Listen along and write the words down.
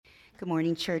Good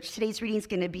morning, church. Today's reading is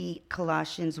going to be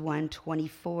Colossians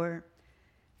 1:24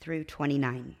 through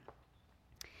 29.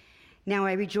 Now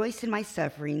I rejoice in my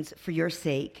sufferings for your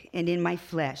sake, and in my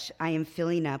flesh I am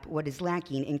filling up what is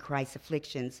lacking in Christ's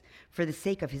afflictions for the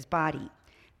sake of his body,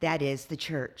 that is, the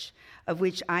church, of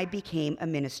which I became a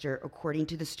minister according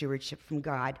to the stewardship from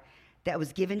God that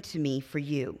was given to me for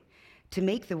you, to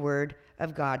make the word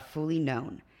of God fully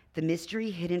known, the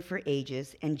mystery hidden for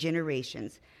ages and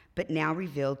generations, but now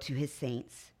revealed to his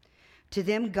saints. To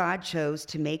them God chose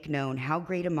to make known how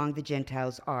great among the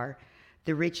Gentiles are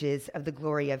the riches of the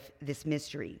glory of this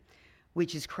mystery,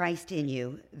 which is Christ in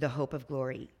you, the hope of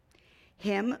glory.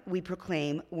 Him we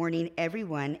proclaim, warning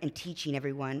everyone and teaching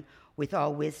everyone with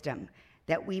all wisdom,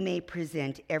 that we may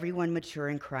present everyone mature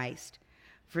in Christ.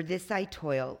 For this I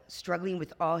toil, struggling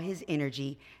with all his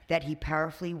energy that he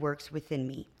powerfully works within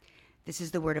me. This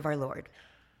is the word of our Lord.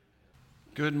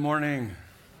 Good morning.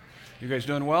 You guys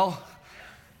doing well?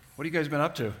 What have you guys been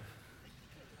up to?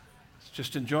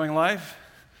 Just enjoying life?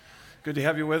 Good to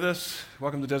have you with us.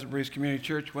 Welcome to Desert Breeze Community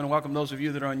Church. I want to welcome those of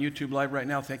you that are on YouTube Live right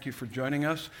now. Thank you for joining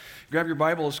us. Grab your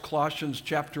Bibles, Colossians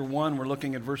chapter 1. We're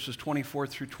looking at verses 24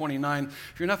 through 29.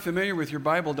 If you're not familiar with your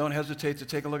Bible, don't hesitate to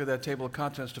take a look at that table of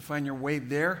contents to find your way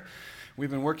there. We've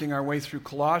been working our way through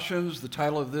Colossians. The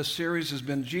title of this series has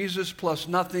been Jesus plus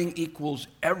Nothing Equals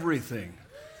Everything.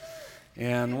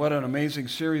 And what an amazing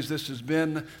series this has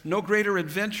been. No Greater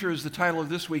Adventure is the title of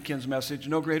this weekend's message,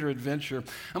 No Greater Adventure.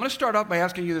 I'm going to start off by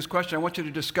asking you this question. I want you to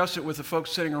discuss it with the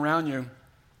folks sitting around you.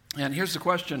 And here's the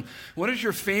question. What is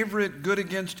your favorite good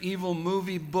against evil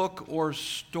movie, book, or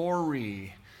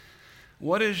story?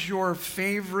 What is your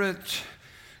favorite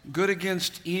good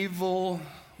against evil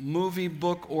movie,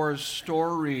 book, or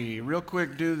story? Real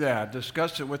quick, do that.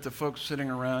 Discuss it with the folks sitting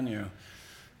around you.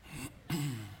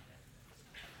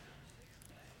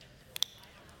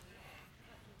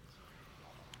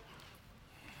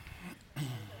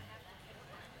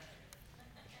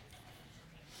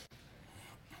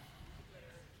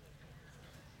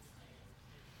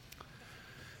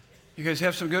 You guys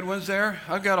have some good ones there?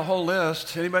 I've got a whole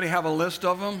list. Anybody have a list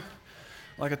of them?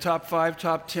 Like a top 5,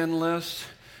 top 10 list?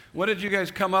 What did you guys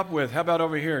come up with? How about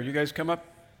over here? You guys come up?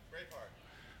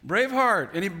 Braveheart. Braveheart.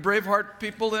 Any Braveheart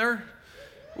people there?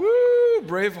 Woo!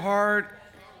 Braveheart.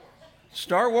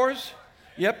 Star Wars?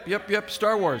 Yep.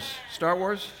 Star Wars. Star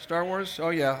Wars.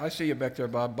 Oh, yeah. I see you back there,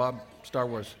 Bob. Bob, Star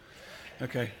Wars.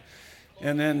 Okay.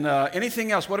 And then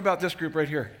anything else? What about this group right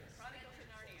here?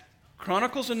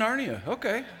 Chronicles of Narnia.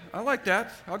 Okay, I like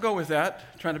that. I'll go with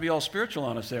that. Trying to be all spiritual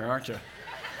on us there, aren't you?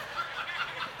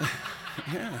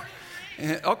 Yeah.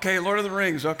 Okay, Lord of the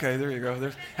Rings. Okay, there you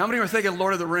go. How many are thinking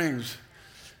Lord of the Rings?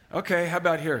 Okay, how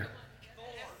about here?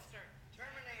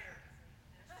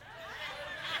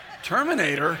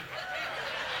 Terminator?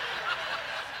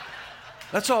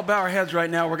 Let's all bow our heads right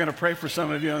now. We're going to pray for some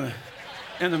of you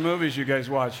in the movies you guys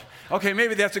watch. Okay,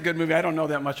 maybe that's a good movie. I don't know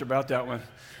that much about that one.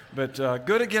 But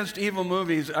good against evil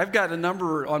movies, I've got a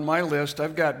number on my list.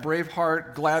 I've got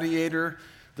Braveheart, Gladiator,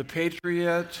 The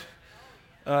Patriot.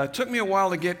 It took me a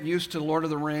while to get used to Lord of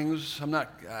the Rings. I'm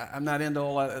not into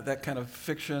all that kind of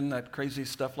fiction, that crazy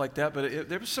stuff like that. But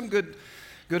there was some good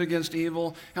against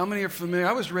evil. How many are familiar?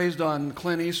 I was raised on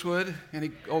Clint Eastwood.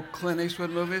 Any old Clint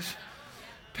Eastwood movies?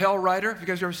 Pale Rider. Have you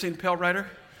guys ever seen Pale Rider?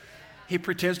 He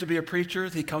pretends to be a preacher.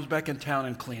 He comes back in town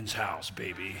and cleans house,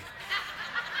 baby.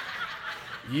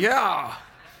 Yeah.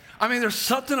 I mean, there's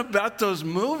something about those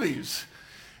movies.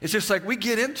 It's just like we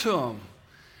get into them.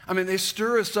 I mean, they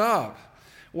stir us up.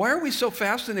 Why are we so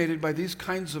fascinated by these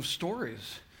kinds of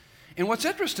stories? And what's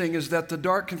interesting is that the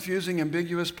dark, confusing,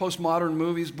 ambiguous, postmodern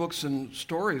movies, books, and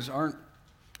stories are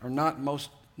not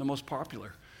the most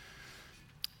popular.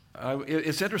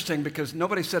 It's interesting because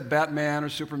nobody said Batman or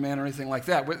Superman or anything like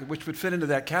that, which would fit into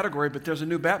that category, but there's a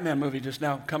new Batman movie just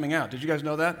now coming out. Did you guys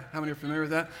know that? How many are familiar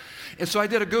with that? And so I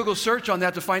did a Google search on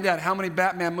that to find out how many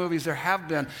Batman movies there have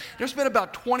been. There's been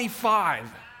about 25.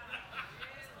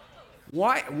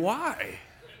 Why?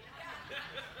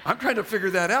 I'm trying to figure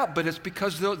that out, but it's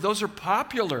because those are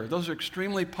popular. Those are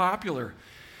extremely popular.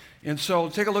 And so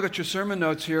take a look at your sermon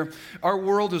notes here. Our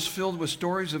world is filled with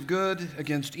stories of good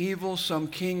against evil, some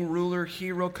king, ruler,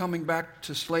 hero coming back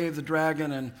to slay the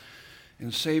dragon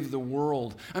and save the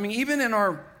world. I mean, even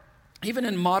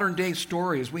in modern day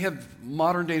stories, we have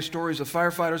modern day stories of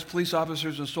firefighters, police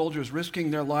officers, and soldiers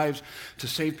risking their lives to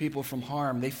save people from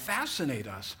harm. They fascinate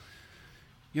us.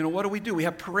 You know, what do? We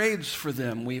have parades for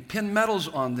them. We pin medals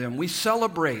on them. We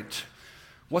celebrate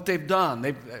what they've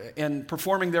done and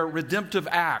performing their redemptive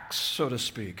acts, so to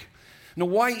speak. Now,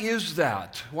 why is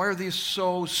that? Why are these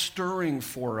so stirring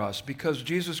for us? Because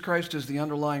Jesus Christ is the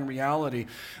underlying reality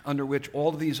under which all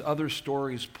of these other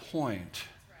stories point.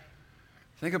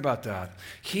 Think about that.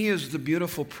 He is the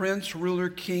beautiful prince, ruler,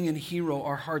 king, and hero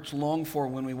our hearts long for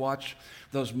when we watch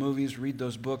those movies, read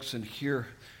those books, and hear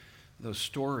those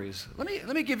stories.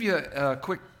 Let me give you a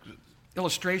quick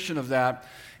illustration of that,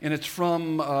 and it's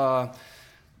from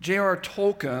J.R.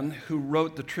 Tolkien, who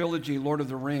wrote the trilogy Lord of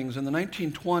the Rings. In the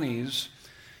 1920s,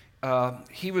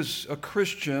 he was a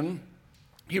Christian.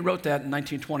 He wrote that in the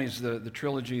 1920s, the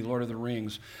trilogy Lord of the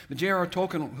Rings. But J.R.R.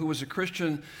 Tolkien, who was a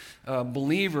Christian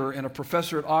believer and a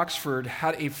professor at Oxford,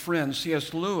 had a friend,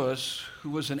 C.S. Lewis, who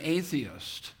was an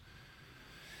atheist.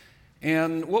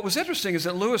 And what was interesting is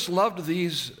that Lewis loved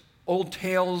these old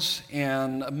tales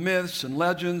and myths and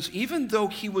legends, even though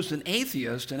he was an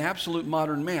atheist, an absolute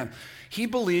modern man. He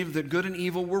believed that good and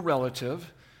evil were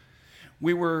relative.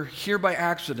 We were here by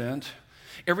accident.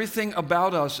 Everything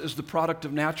about us is the product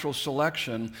of natural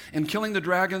selection, and killing the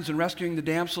dragons and rescuing the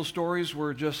damsel stories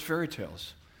were just fairy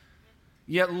tales.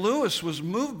 Yet Lewis was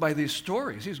moved by these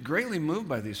stories. He was greatly moved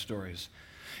by these stories.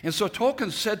 And so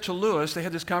Tolkien said to Lewis, they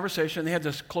had this conversation, they had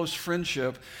this close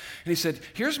friendship, and he said,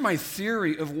 here's my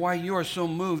theory of why you are so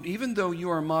moved, even though you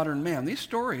are a modern man. These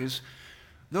stories,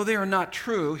 though they are not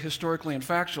true historically and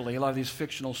factually, a lot of these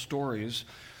fictional stories,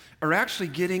 are actually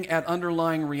getting at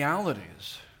underlying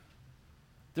realities.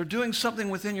 They're doing something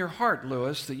within your heart,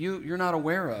 Lewis, that you're not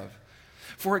aware of.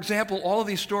 For example, all of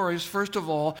these stories, first of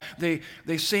all, they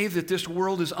say that this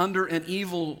world is under an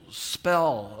evil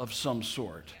spell of some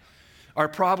sort. Our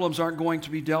problems aren't going to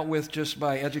be dealt with just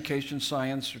by education,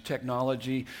 science, or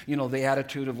technology. You know, the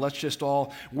attitude of let's just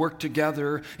all work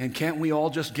together and can't we all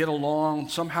just get along?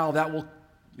 Somehow that will,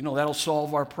 that'll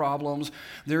solve our problems.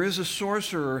 There is a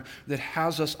sorcerer that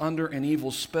has us under an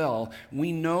evil spell.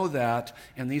 We know that,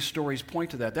 and these stories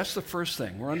point to that. That's the first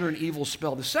thing. We're under an evil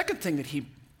spell. The second thing that he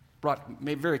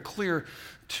made very clear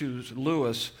to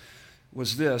Lewis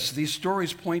was this. These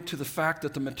stories point to the fact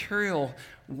that the material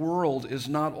world is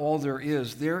not all there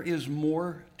is. There is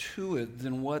more to it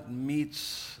than what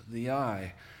meets the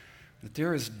eye. That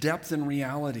there is depth in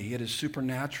reality. It is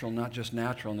supernatural, not just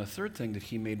natural. And the third thing that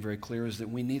he made very clear is that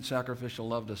we need sacrificial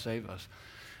love to save us.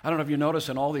 I don't know if you notice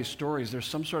in all these stories, there's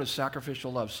some sort of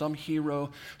sacrificial love. Some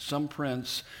hero, some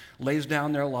prince lays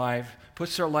down their life,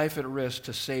 puts their life at risk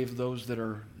to save those that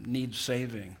need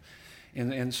saving.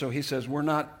 And so he says, we're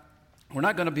not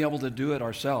going to be able to do it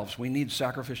ourselves. We need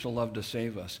sacrificial love to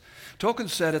save us. Tolkien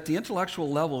said, at the intellectual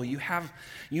level,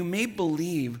 you may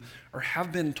believe or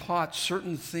have been taught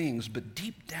certain things, but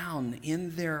deep down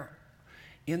in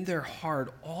their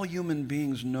heart, all human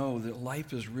beings know that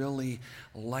life is really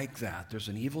like that. There's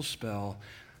an evil spell.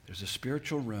 There's a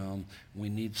spiritual realm. We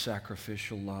need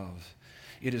sacrificial love.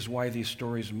 It is why these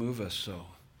stories move us so.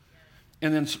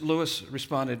 And then Lewis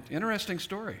responded, interesting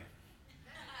story.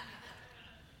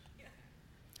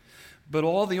 But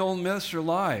all the old myths are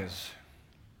lies.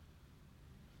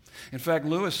 In fact,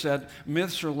 Lewis said,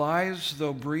 myths are lies,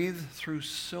 though breathed through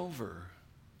silver.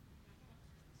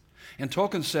 And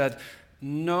Tolkien said,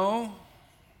 no,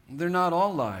 they're not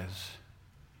all lies.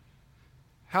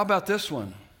 How about this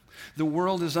one? The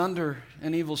world is under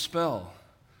an evil spell,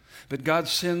 but God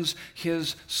sends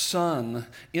his Son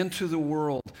into the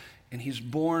world, and he's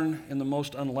born in the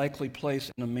most unlikely place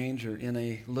in a manger in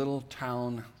a little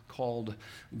town called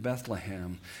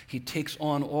Bethlehem. He takes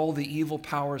on all the evil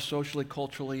powers socially,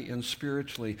 culturally, and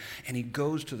spiritually, and he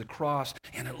goes to the cross,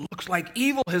 and it looks like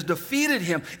evil has defeated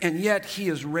him, and yet he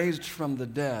is raised from the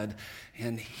dead,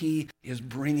 and he is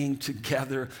bringing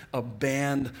together a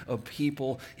band of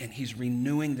people, and he's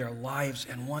renewing their lives,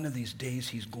 and one of these days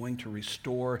he's going to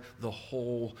restore the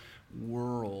whole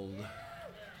world.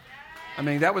 I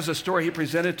mean, that was a story he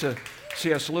presented to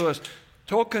C.S. Lewis.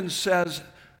 Tolkien says,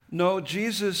 no,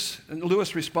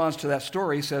 Lewis responds to that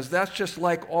story. He says, that's just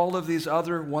like all of these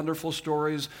other wonderful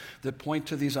stories that point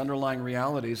to these underlying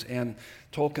realities. And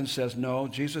Tolkien says, no,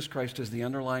 Jesus Christ is the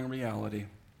underlying reality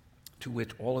to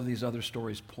which all of these other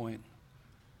stories point.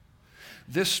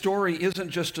 This story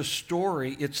isn't just a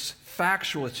story, it's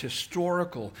factual, it's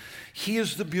historical. He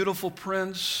is the beautiful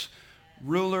prince,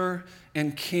 ruler,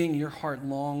 and king your heart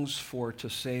longs for to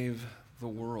save the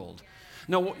world.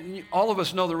 Now, all of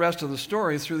us know the rest of the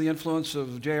story. Through the influence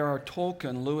of J.R.R.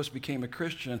 Tolkien, Lewis became a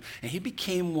Christian, and he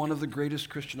became one of the greatest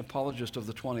Christian apologists of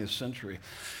the 20th century.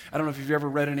 I don't know if you've ever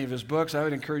read any of his books. I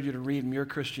would encourage you to read Mere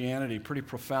Christianity, pretty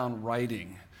profound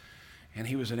writing. And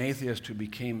he was an atheist who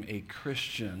became a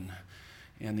Christian,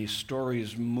 and these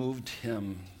stories moved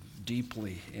him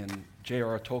deeply. And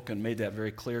J.R.R. Tolkien made that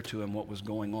very clear to him, what was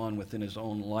going on within his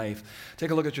own life.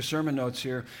 Take a look at your sermon notes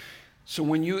here. So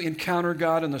when you encounter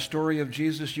God in the story of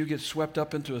Jesus, you get swept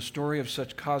up into a story of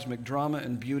such cosmic drama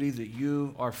and beauty that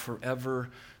you are forever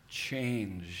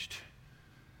changed.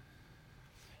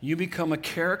 You become a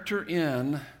character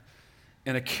in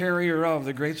and a carrier of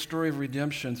the great story of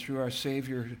redemption through our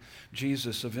Savior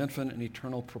Jesus of infinite and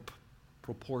eternal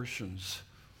proportions.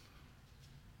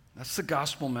 That's the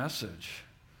gospel message.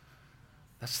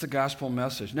 That's the gospel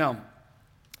message. Now,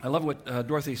 I love what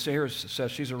Dorothy Sayers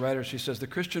says. She's a writer. She says, the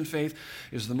Christian faith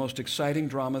is the most exciting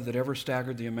drama that ever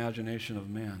staggered the imagination of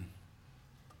man.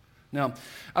 Now,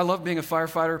 I love being a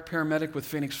firefighter, paramedic with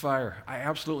Phoenix Fire. I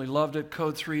absolutely loved it.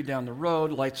 Code 3 down the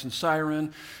road, lights and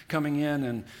siren, coming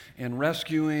in and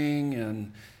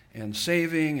rescuing and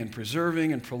saving and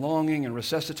preserving and prolonging and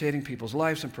resuscitating people's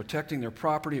lives and protecting their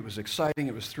property. It was exciting,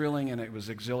 it was thrilling, and it was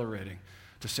exhilarating,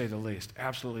 to say the least.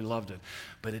 Absolutely loved it.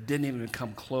 But it didn't even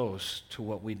come close to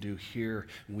what we do here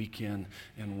week in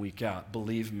and week out.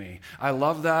 Believe me. I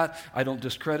love that. I don't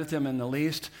discredit them in the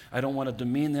least. I don't want to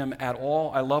demean them at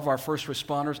all. I love our first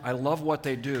responders. I love what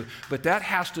they do. But that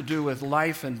has to do with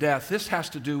life and death. This has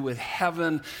to do with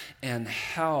heaven and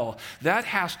hell. That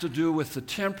has to do with the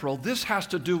temporal. This has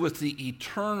to do with the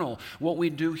eternal, what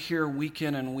we do here week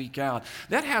in and week out.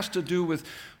 That has to do with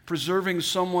preserving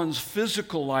someone's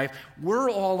physical life. We're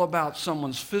all about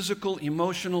someone's physical,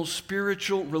 emotional,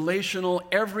 spiritual, relational,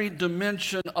 every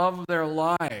dimension of their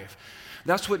life.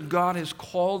 That's what God has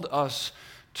called us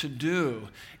to do.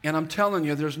 And I'm telling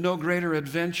you, there's no greater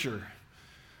adventure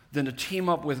than to team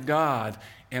up with God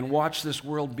and watch this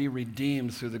world be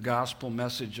redeemed through the gospel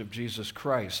message of Jesus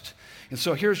Christ. And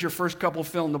so here's your first couple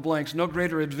fill in the blanks. No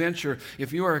greater adventure.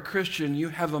 If you are a Christian, you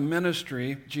have a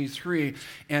ministry, G3,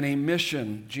 and a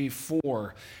mission,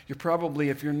 G4. You're probably,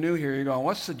 if you're new here, you're going,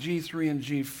 what's the G3 and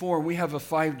G4? We have a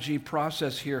 5G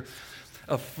process here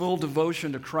of full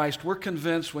devotion to Christ. We're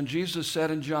convinced when Jesus said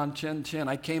in John 10:10,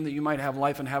 I came that you might have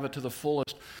life and have it to the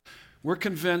fullest. We're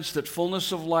convinced that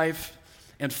fullness of life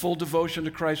and full devotion to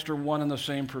Christ are one and the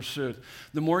same pursuit.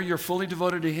 The more you're fully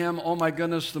devoted to Him, oh my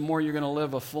goodness, the more you're going to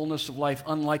live a fullness of life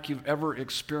unlike you've ever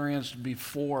experienced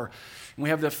before. And we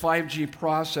have that 5G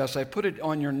process. I put it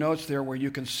on your notes there where you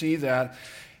can see that.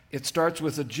 It starts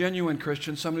with a genuine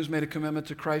Christian, someone who's made a commitment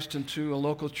to Christ and to a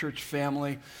local church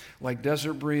family like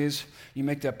Desert Breeze. You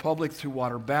make that public through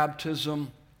water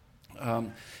baptism.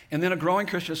 And then a growing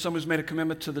Christian is someone who's made a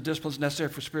commitment to the disciplines necessary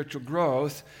for spiritual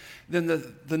growth. Then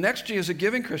the next G is a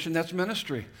giving Christian, that's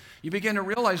ministry. You begin to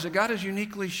realize that God has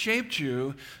uniquely shaped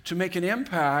you to make an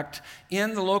impact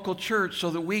in the local church so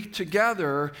that we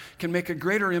together can make a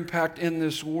greater impact in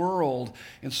this world.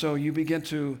 And so you begin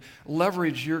to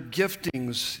leverage your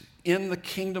giftings in the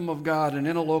kingdom of God and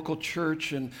in a local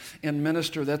church and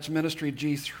minister. That's ministry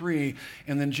G3.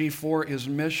 And then G4 is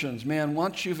missions. Man,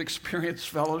 once you've experienced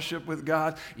fellowship with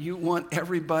God, you want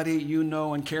everybody you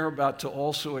know and care about to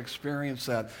also experience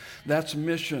that. That's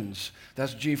missions.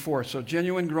 That's G4. So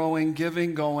genuine growing,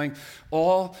 giving, going,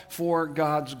 all for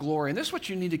God's glory. And this is what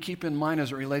you need to keep in mind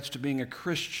as it relates to being a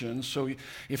Christian. So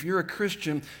if you're a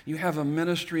Christian, you have a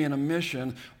ministry and a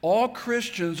mission. All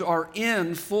Christians are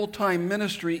in full-time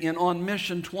ministry and on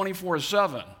mission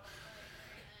 24/7.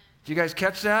 Do you guys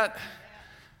catch that?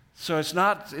 So it's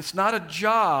not a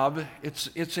job,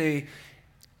 it's a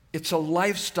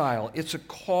lifestyle, it's a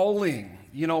calling.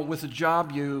 You know, with a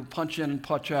job you punch in and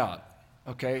punch out.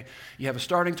 Okay? You have a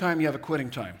starting time, you have a quitting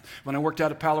time. When I worked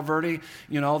out at Palo Verde,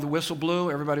 you know, the whistle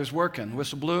blew, everybody was working.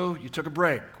 Whistle blew, you took a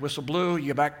break. Whistle blew,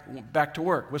 you back to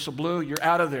work. Whistle blew, you're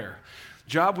out of there.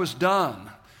 Job was done.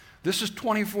 This is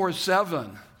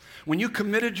 24/7. When you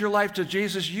committed your life to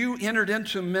Jesus, you entered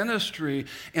into ministry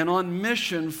and on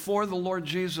mission for the Lord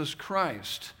Jesus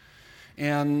Christ.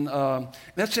 And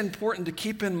that's important to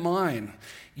keep in mind.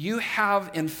 You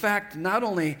have, in fact, not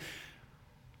only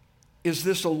is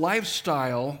this a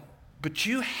lifestyle, but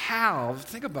you have,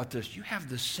 think about this, you have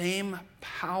the same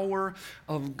power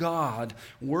of God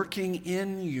working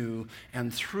in you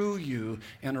and through you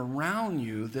and around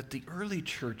you that the early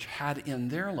church had in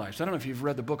their lives. I don't know if you've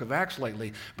read the book of Acts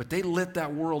lately, but they lit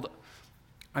that world up.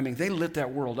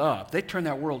 They turned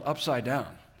that world upside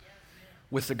down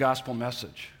with the gospel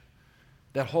message.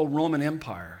 That whole Roman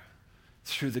Empire,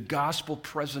 through the gospel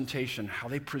presentation, how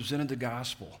they presented the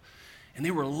gospel. And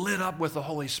they were lit up with the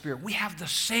Holy Spirit. We have the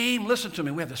same, listen to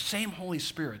me, we have the same Holy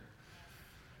Spirit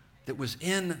that was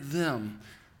in them,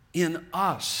 in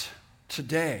us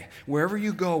today. Wherever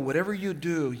you go, whatever you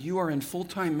do, you are in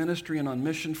full-time ministry and on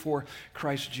mission for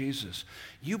Christ Jesus.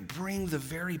 You bring the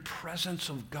very presence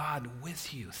of God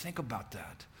with you. Think about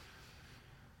that.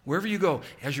 Wherever you go,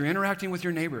 as you're interacting with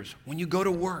your neighbors, when you go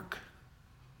to work,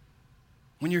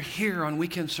 when you're here on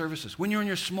weekend services, when you're in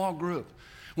your small group,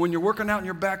 when you're working out in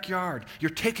your backyard, you're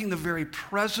taking the very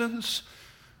presence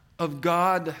of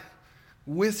God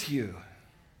with you.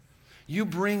 You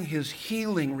bring his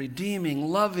healing, redeeming,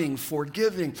 loving,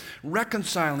 forgiving,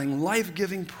 reconciling,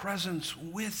 life-giving presence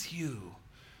with you.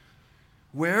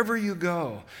 Wherever you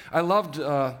go. I loved,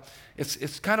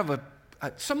 it's kind of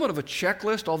somewhat of a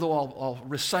checklist, although I'll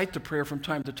recite the prayer from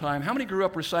time to time. How many grew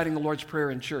up reciting the Lord's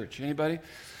Prayer in church? Anybody?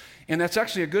 And that's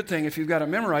actually a good thing if you've got it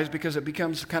memorized, because it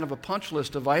becomes kind of a punch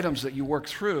list of items that you work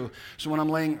through. So when I'm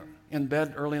laying in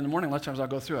bed early in the morning, a lot of times I'll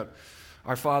go through it.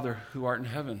 Our Father who art in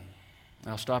heaven.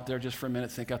 I'll stop there just for a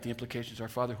minute, think out the implications. Our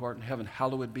Father who art in heaven,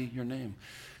 hallowed be your name.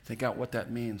 Think out what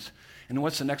that means. And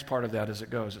what's the next part of that as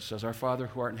it goes? It says, Our Father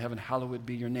who art in heaven, hallowed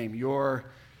be your name. Your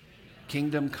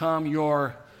kingdom come,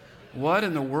 your... What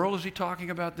in the world is he talking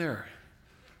about there?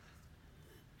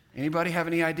 Anybody have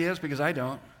any ideas? Because I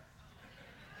don't.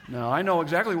 No, I know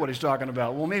exactly what he's talking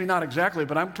about. Well, maybe not exactly,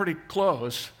 but I'm pretty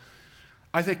close.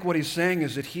 I think what he's saying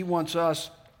is that he wants us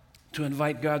to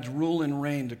invite God's rule and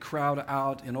reign to crowd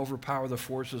out and overpower the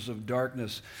forces of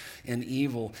darkness and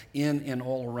evil in and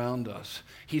all around us.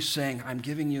 He's saying, I'm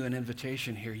giving you an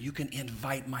invitation here. You can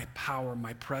invite my power,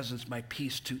 my presence, my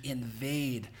peace to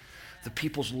invade the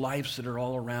people's lives that are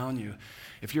all around you.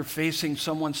 If you're facing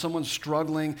someone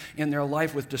struggling in their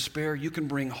life with despair, you can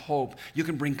bring hope. You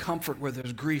can bring comfort where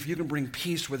there's grief. You can bring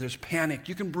peace where there's panic.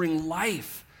 You can bring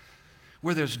life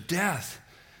where there's death.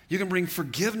 You can bring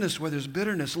forgiveness where there's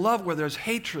bitterness, love where there's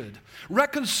hatred,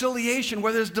 reconciliation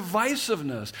where there's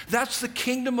divisiveness. That's the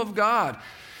kingdom of God.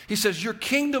 He says, your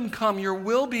kingdom come, your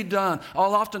will be done.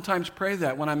 I'll oftentimes pray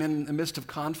that when I'm in the midst of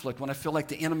conflict, when I feel like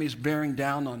the enemy's bearing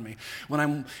down on me, when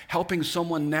I'm helping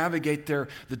someone navigate the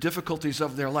difficulties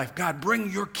of their life. God,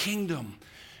 bring your kingdom,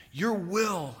 your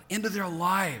will into their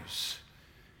lives.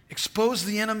 Expose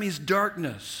the enemy's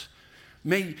darkness.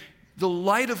 May the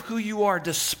light of who you are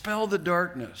dispel the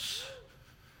darkness.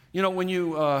 You know, when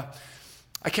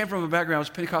I came from a background, it was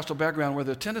a Pentecostal background, where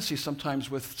the tendency sometimes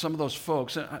with some of those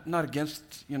folks, and I'm not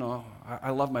against,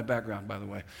 I love my background, by the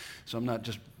way, so I'm not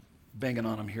just banging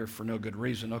on them here for no good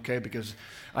reason, okay, because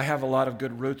I have a lot of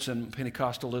good roots in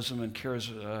Pentecostalism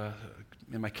and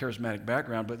in my charismatic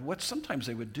background, but what sometimes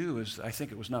they would do is, I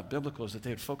think it was not biblical, is that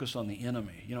they'd focus on the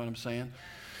enemy, you know what I'm saying?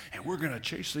 And we're going to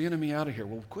chase the enemy out of here.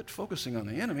 Well, quit focusing on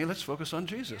the enemy. Let's focus on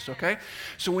Jesus, okay?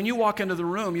 So when you walk into the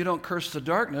room, you don't curse the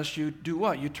darkness. You do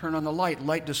what? You turn on the light.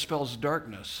 Light dispels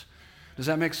darkness. Does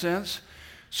that make sense?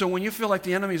 So when you feel like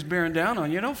the enemy's bearing down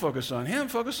on you, don't focus on him.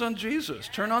 Focus on Jesus.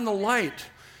 Turn on the light.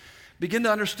 Begin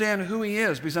to understand who he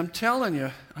is. Because I'm telling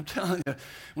you,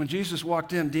 when Jesus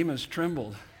walked in, demons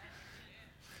trembled.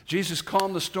 Jesus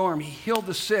calmed the storm. He healed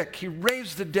the sick. He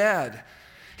raised the dead.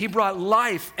 He brought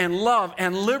life and love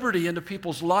and liberty into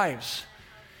people's lives.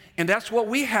 And that's what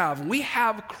we have. We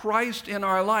have Christ in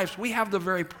our lives. We have the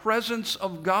very presence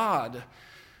of God.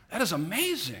 That is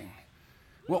amazing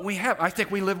what we have. I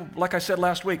think we live, like I said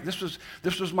last week, this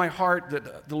was my heart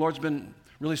that the Lord's been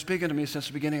really speaking to me since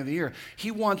the beginning of the year.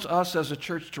 He wants us as a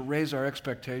church to raise our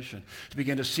expectation, to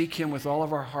begin to seek him with all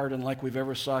of our heart and like we've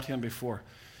ever sought him before.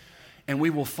 And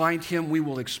we will find him, we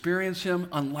will experience him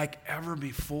unlike ever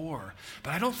before.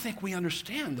 But I don't think we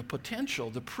understand the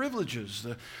potential, the privileges,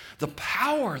 the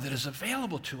power that is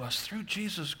available to us through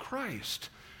Jesus Christ.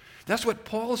 That's what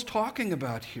Paul is talking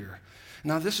about here.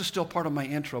 Now, this is still part of my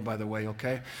intro, by the way,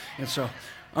 okay? And so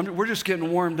we're just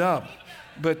getting warmed up.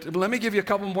 But let me give you a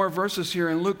couple more verses here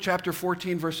in Luke chapter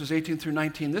 14, verses 18 through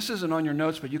 19. This isn't on your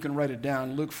notes, but you can write it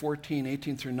down. Luke 14,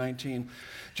 18 through 19.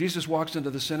 Jesus walks into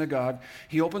the synagogue.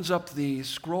 He opens up the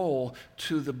scroll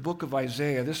to the book of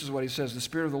Isaiah. This is what he says. The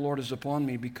Spirit of the Lord is upon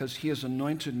me because he has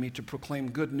anointed me to proclaim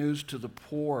good news to the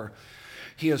poor.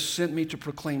 He has sent me to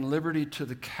proclaim liberty to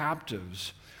the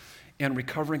captives and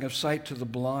recovering of sight to the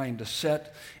blind, to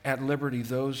set at liberty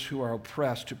those who are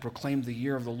oppressed, to proclaim the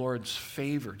year of the Lord's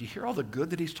favor. Do you hear all the good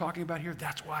that he's talking about here?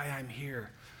 That's why I'm here.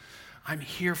 I'm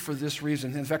here for this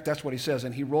reason. In fact, that's what he says.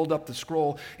 And he rolled up the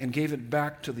scroll and gave it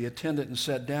back to the attendant and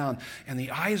sat down. And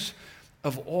the eyes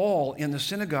of all in the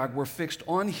synagogue were fixed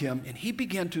on him. And he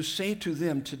began to say to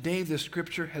them, today this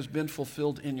scripture has been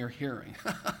fulfilled in your hearing.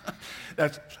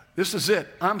 This is it.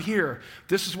 I'm here.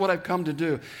 This is what I've come to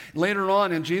do. Later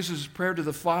on in Jesus' prayer to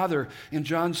the Father in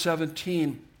John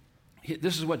 17,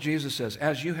 this is what Jesus says.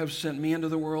 As you have sent me into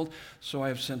the world, so I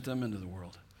have sent them into the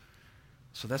world.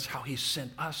 So that's how he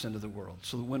sent us into the world.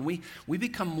 So that when we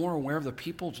become more aware of the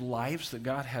people's lives that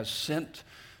God has sent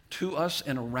to us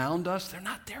and around us, they're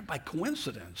not there by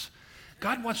coincidence.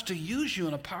 God wants to use you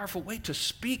in a powerful way to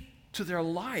speak to their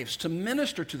lives, to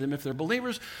minister to them. If they're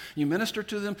believers, you minister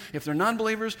to them. If they're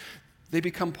non-believers, they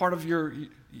become part of your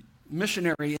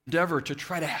missionary endeavor to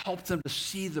try to help them to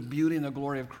see the beauty and the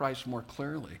glory of Christ more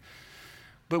clearly.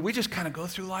 But we just kind of go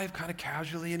through life kind of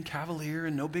casually and cavalier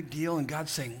and no big deal, and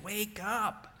God's saying, wake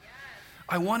up. Yes.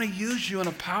 I want to use you in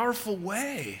a powerful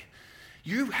way.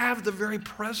 You have the very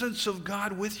presence of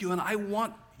God with you, and I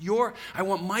want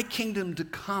my kingdom to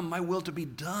come, my will to be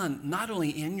done, not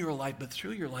only in your life, but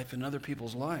through your life in other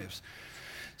people's lives.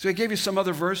 So I gave you some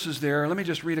other verses there. Let me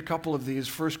just read a couple of these.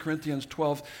 1 Corinthians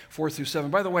 12, 4 through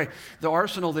 7. By the way, the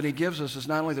arsenal that he gives us is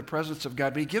not only the presence of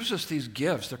God, but he gives us these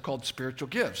gifts. They're called spiritual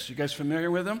gifts. You guys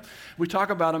familiar with them? We talk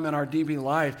about them in our DB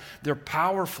Live. They're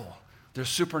powerful. They're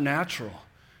supernatural.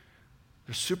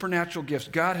 They're supernatural gifts.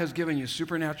 God has given you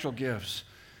supernatural gifts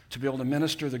to be able to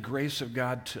minister the grace of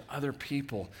God to other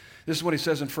people. This is what he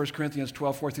says in 1 Corinthians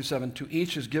 12, 4 through 7. To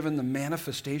each is given the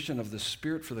manifestation of the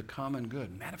Spirit for the common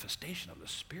good. Manifestation of the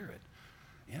Spirit.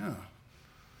 Yeah.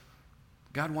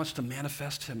 God wants to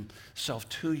manifest himself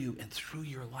to you and through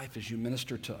your life as you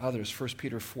minister to others. 1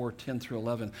 Peter 4, 10 through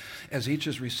 11. As each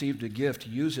has received a gift,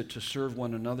 use it to serve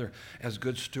one another as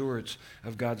good stewards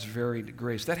of God's varied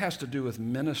grace. That has to do with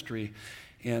ministry.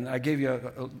 And I gave you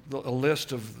a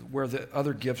list of where the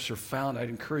other gifts are found. I'd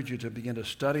encourage you to begin to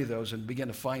study those and begin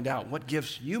to find out what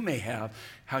gifts you may have,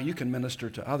 how you can minister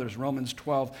to others. Romans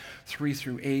 12, 3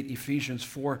 through 8, Ephesians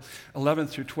 4, 11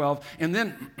 through 12. And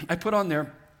then I put on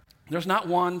there's not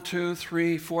 1, 2,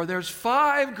 3, 4. There's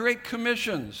 5 great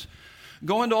commissions.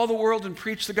 Go into all the world and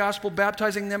preach the gospel,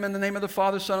 baptizing them in the name of the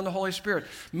Father, Son, and the Holy Spirit.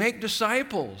 Make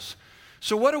disciples.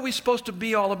 So what are we supposed to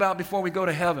be all about before we go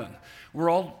to heaven? We're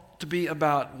all to be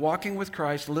about walking with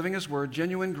Christ, living his word,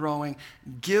 genuine growing,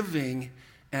 giving,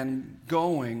 and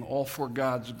going, all for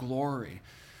God's glory.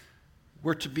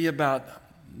 We're to be about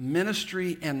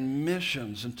ministry and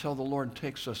missions until the Lord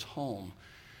takes us home.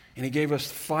 And he gave us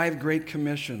 5 great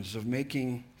commissions of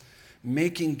making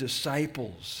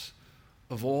disciples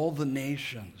of all the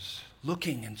nations,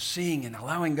 looking and seeing and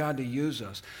allowing God to use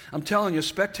us. I'm telling you,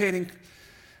 spectating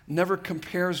never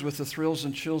compares with the thrills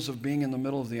and chills of being in the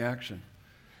middle of the action.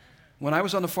 When I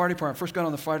was on the fire department, first got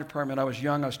on the fire department, I was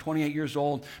young. I was 28 years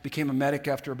old, became a medic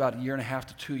after about 1.5 years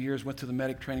to 2 years, went through the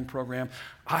medic training program.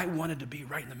 I wanted to be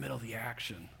right in the middle of the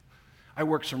action. I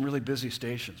worked some really busy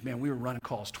stations. Man, we were running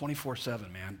calls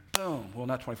 24/7, man. Boom. Well,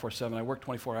 not 24/7. I worked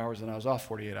 24 hours and I was off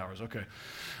 48 hours. Okay.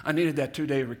 I needed that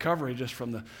 2-day recovery just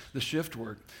from the shift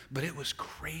work. But it was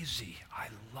crazy. I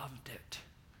loved it.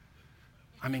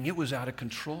 I mean, it was out of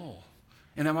control.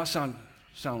 And that must sound,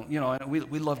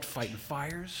 we loved fighting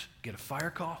fires, get a fire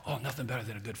call. Oh, nothing better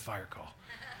than a good fire call.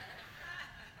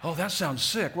 Oh, that sounds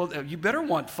sick. Well, you better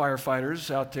want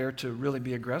firefighters out there to really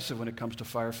be aggressive when it comes to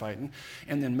firefighting.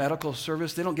 And then medical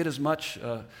service, they don't get as much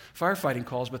firefighting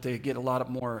calls, but they get a lot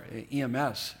more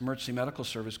EMS, emergency medical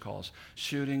service calls.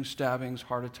 Shootings, stabbings,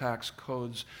 heart attacks,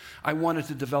 codes. I wanted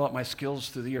to develop my skills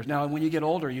through the years. Now, when you get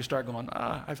older, you start going,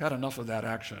 I've had enough of that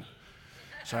action.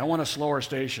 So I want a slower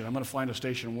station. I'm going to find a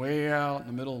station way out in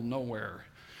the middle of nowhere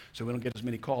so we don't get as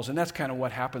many calls. And that's kind of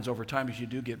what happens over time as you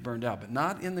do get burned out. But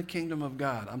not in the kingdom of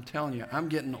God. I'm telling you, I'm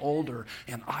getting older,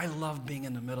 and I love being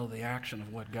in the middle of the action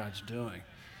of what God's doing.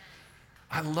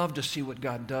 I love to see what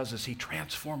God does as he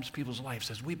transforms people's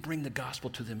lives, as we bring the gospel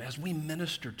to them, as we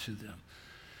minister to them.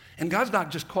 And God's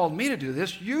not just called me to do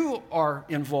this. You are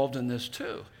involved in this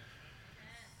too.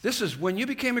 This is when you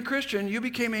became a Christian, you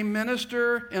became a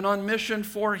minister and on mission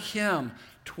for him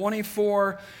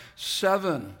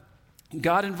 24/7.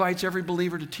 God invites every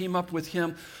believer to team up with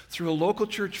him through a local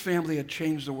church family that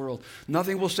changed the world.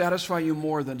 Nothing will satisfy you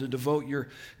more than to devote your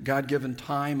God-given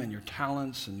time and your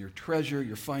talents and your treasure,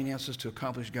 your finances to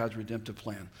accomplish God's redemptive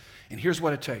plan. And here's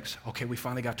what it takes. Okay, we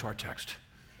finally got to our text.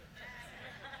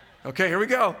 Okay, here we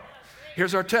go.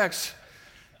 Here's our text.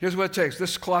 Here's what it takes.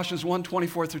 This is Colossians 1,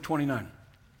 24 through 29.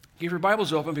 Keep your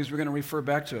Bibles open because we're going to refer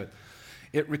back to it.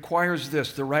 It requires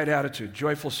this, the right attitude,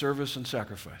 joyful service and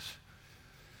sacrifice.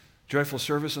 Joyful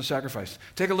service and sacrifice.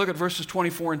 Take a look at verses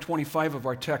 24 and 25 of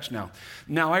our text now.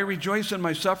 Now I rejoice in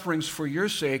my sufferings for your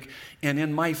sake, and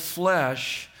in my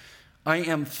flesh I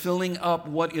am filling up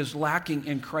what is lacking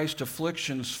in Christ's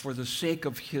afflictions for the sake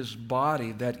of his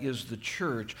body, that is the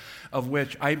church, of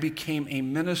which I became a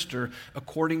minister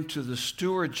according to the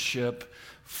stewardship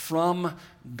from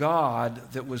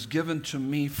God that was given to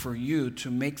me for you to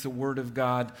make the word of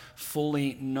God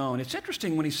fully known. It's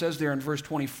interesting when he says there in verse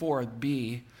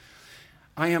 24b,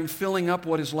 I am filling up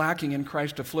what is lacking in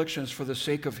Christ's afflictions for the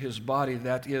sake of his body,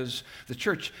 that is the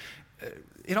church.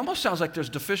 it almost sounds like there's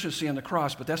deficiency in the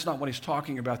cross, but that's not what he's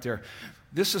talking about there.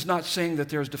 This is not saying that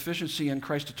there's deficiency in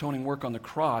Christ's atoning work on the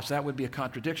cross. That would be a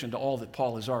contradiction to all that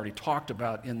Paul has already talked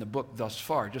about in the book thus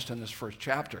far, just in this first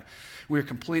chapter. We are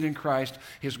complete in Christ.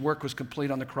 His work was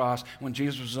complete on the cross. When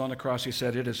Jesus was on the cross, he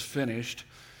said, "It is finished."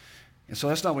 And so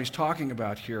that's not what he's talking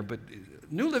about here, but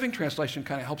New Living Translation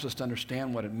kind of helps us to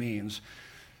understand what it means.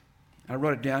 I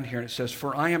wrote it down here, and it says,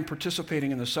 "For I am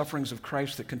participating in the sufferings of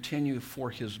Christ that continue for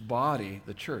his body,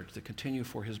 the church, that continue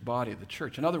for his body, the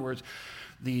church." In other words,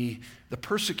 the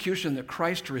persecution that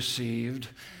Christ received,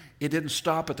 it didn't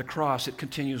stop at the cross. It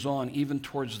continues on even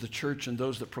towards the church and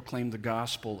those that proclaim the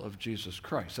gospel of Jesus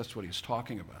Christ. That's what he's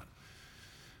talking about.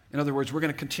 In other words, we're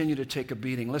going to continue to take a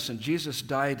beating. Listen, Jesus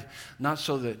died not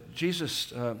so that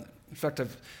Jesus... in fact,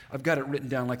 I've got it written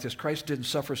down like this. Christ didn't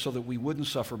suffer so that we wouldn't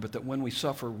suffer, but that when we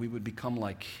suffer, we would become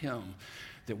like him,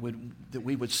 that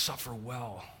we would suffer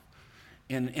well.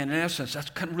 And in essence, that's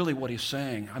kind of really what he's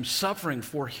saying. I'm suffering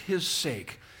for his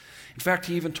sake. In fact,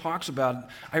 he even talks about,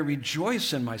 I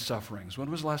rejoice in my sufferings. When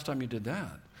was the last time you did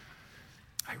that?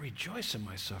 I rejoice in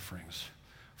my sufferings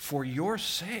for your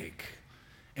sake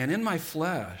and in my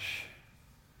flesh.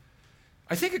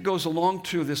 I think it goes along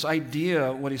to this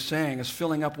idea, what he's saying is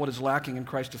filling up what is lacking in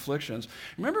Christ's afflictions.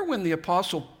 Remember when the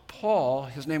Apostle Paul,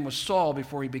 his name was Saul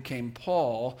before he became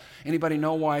Paul. Anybody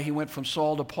know why he went from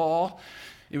Saul to Paul?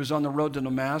 It was on the road to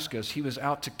Damascus. He was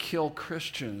out to kill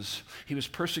Christians. He was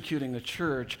persecuting the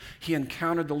church. He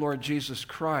encountered the Lord Jesus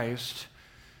Christ,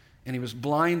 and he was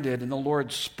blinded, and the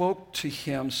Lord spoke to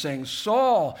him saying,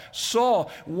 "Saul,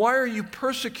 Saul, why are you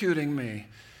persecuting me?"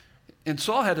 And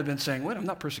Saul had to have been saying, "Wait, I'm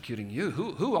not persecuting you.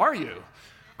 Who are you?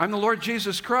 I'm the Lord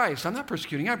Jesus Christ. I'm not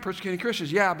persecuting you. I'm persecuting Christians."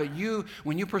 "Yeah, but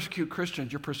when you persecute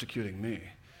Christians, you're persecuting me."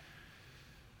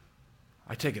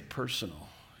 I take it personal.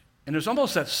 And there's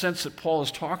almost that sense that Paul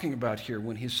is talking about here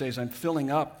when he says, I'm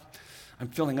filling up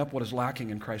what is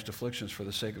lacking in Christ's afflictions for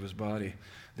the sake of his body,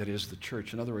 that is the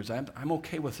church. In other words, I'm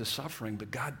okay with the suffering, but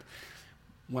God,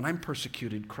 when I'm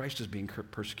persecuted, Christ is being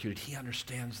persecuted. He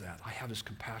understands that. I have his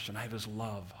compassion. I have his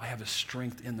love. I have his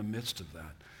strength in the midst of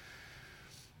that.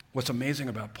 What's amazing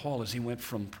about Paul is he went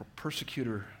from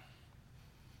persecutor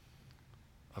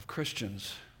of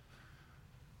Christians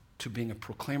to being a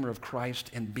proclaimer of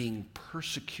Christ and being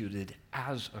persecuted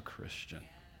as a Christian.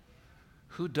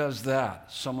 Who does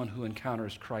that? Someone who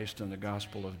encounters Christ and the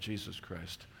gospel of Jesus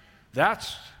Christ.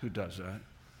 That's who does that.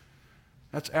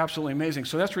 That's absolutely amazing.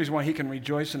 So that's the reason why he can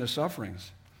rejoice in his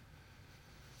sufferings.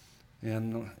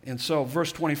 And so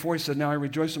verse 24, he said, "Now I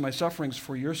rejoice in my sufferings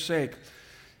for your sake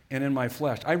and in my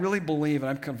flesh." I really believe,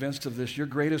 and I'm convinced of this, your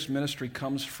greatest ministry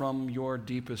comes from your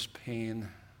deepest pain.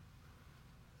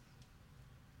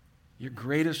 Your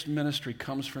greatest ministry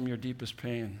comes from your deepest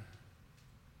pain.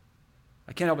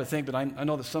 I can't help but think, but I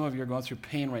know that some of you are going through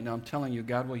pain right now. I'm telling you,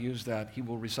 God will use that. He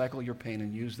will recycle your pain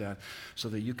and use that so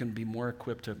that you can be more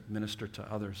equipped to minister to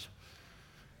others.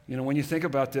 You know, when you think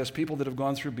about this, people that have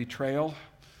gone through betrayal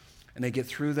and they get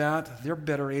through that, they're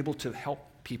better able to help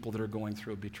people that are going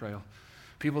through a betrayal.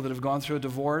 People that have gone through a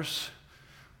divorce,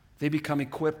 they become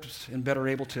equipped and better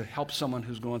able to help someone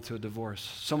who's going through a divorce.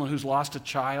 Someone who's lost a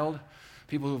child,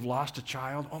 people who have lost a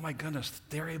child, oh my goodness,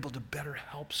 they're able to better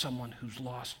help someone who's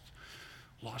lost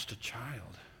a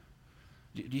child.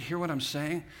 Do you hear what I'm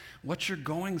saying? What you're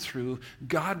going through,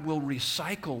 God will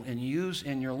recycle and use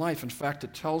in your life. In fact,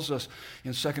 it tells us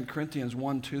in 2 Corinthians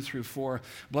 1:2-4,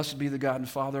 "Blessed be the God and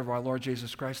Father of our Lord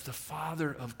Jesus Christ, the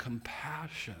Father of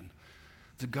compassion,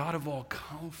 the God of all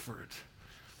comfort,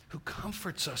 who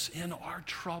comforts us in our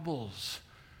troubles,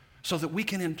 so that we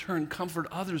can in turn comfort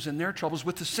others in their troubles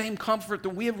with the same comfort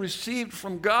that we have received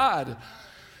from God."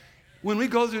 When we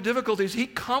go through difficulties, he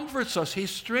comforts us, he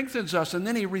strengthens us, and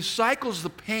then he recycles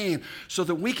the pain so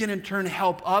that we can in turn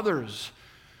help others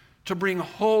to bring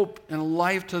hope and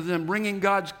life to them, bringing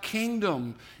God's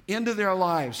kingdom into their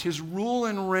lives, his rule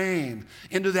and reign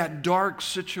into that dark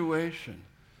situation.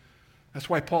 That's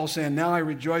why Paul's saying, "Now I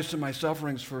rejoice in my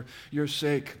sufferings for your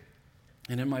sake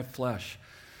and in my flesh."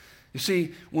 You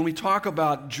see, when we talk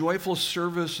about joyful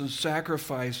service and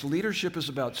sacrifice, leadership is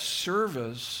about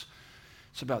service.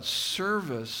 It's about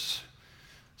service.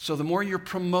 So the more you're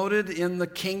promoted in the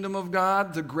kingdom of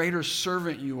God, the greater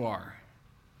servant you are.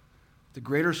 The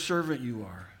greater servant you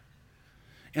are.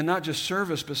 And not just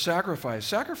service, but sacrifice.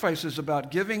 Sacrifice is about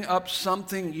giving up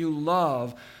something you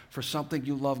love for something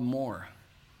you love more.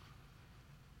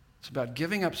 It's about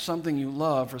giving up something you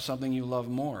love for something you love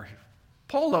more.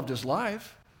 Paul loved his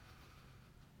life,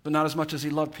 but not as much as he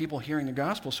loved people hearing the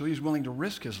gospel, so he was willing to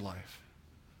risk his life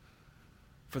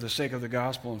for the sake of the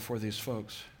gospel and for these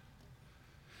folks.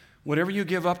 Whatever you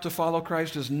give up to follow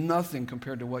Christ is nothing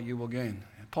compared to what you will gain.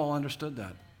 Paul understood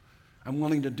that. I'm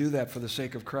willing to do that for the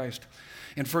sake of Christ.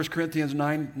 In 1 Corinthians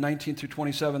 9:19 through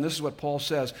 27, this is what Paul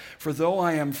says. For though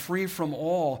I am free from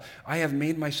all, I have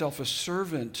made myself a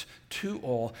servant to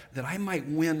all, that I might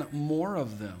win more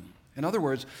of them. In other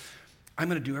words, I'm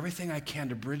going to do everything I can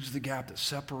to bridge the gap that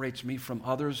separates me from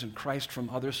others and Christ from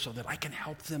others so that I can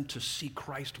help them to see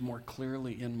Christ more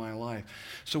clearly in my life.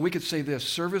 So we could say this: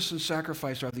 service and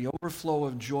sacrifice are the overflow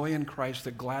of joy in Christ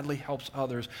that gladly helps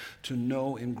others to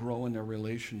know and grow in their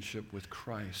relationship with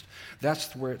Christ.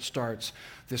 That's where it starts,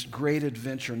 this great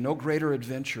adventure. No greater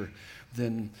adventure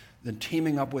than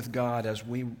teaming up with God as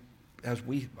we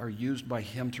are used by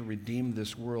Him to redeem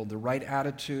this world. The right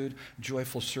attitude,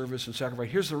 joyful service, and sacrifice.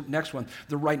 Here's the next one,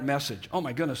 the right message. Oh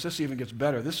my goodness, this even gets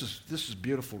better. This is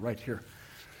beautiful right here.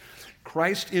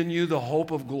 Christ in you, the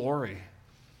hope of glory.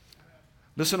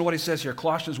 Listen to what he says here,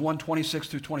 Colossians 1:26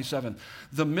 through 27.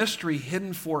 The mystery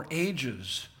hidden for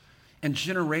ages and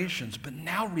generations, but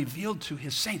now revealed to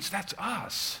His saints. That's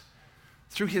us,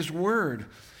 through His word.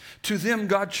 To them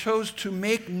God chose to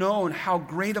make known how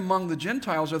great among the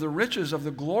Gentiles are the riches of the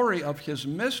glory of His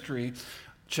mystery.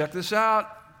 Check this out.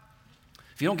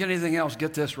 If you don't get anything else,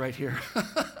 get this right here.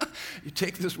 You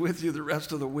take this with you the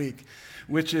rest of the week,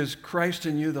 which is Christ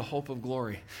in you, the hope of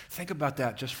glory. Think about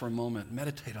that just for a moment.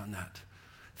 Meditate on that.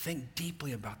 Think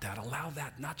deeply about that. Allow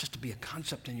that not just to be a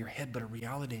concept in your head, but a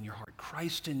reality in your heart.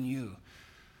 Christ in you,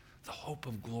 the hope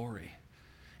of glory.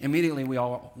 Immediately we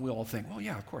all think, well,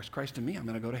 yeah, of course, Christ in me, I'm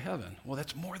going to go to heaven. Well,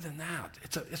 that's more than that.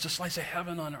 It's a slice of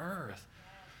heaven on earth.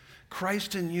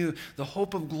 Christ in you, the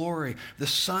hope of glory, the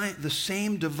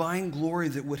same divine glory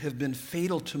that would have been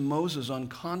fatal to Moses on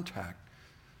contact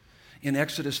in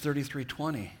Exodus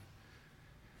 33:20,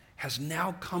 has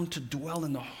now come to dwell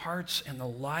in the hearts and the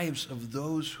lives of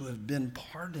those who have been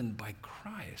pardoned by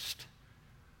Christ.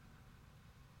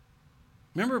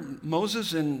 Remember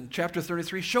Moses in chapter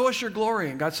 33? Show us your glory.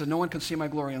 And God said, no one can see my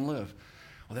glory and live.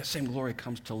 Well, that same glory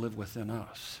comes to live within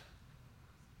us.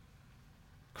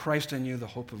 Christ in you, the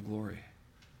hope of glory.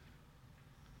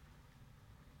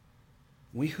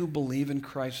 We who believe in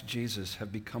Christ Jesus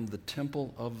have become the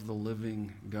temple of the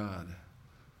living God.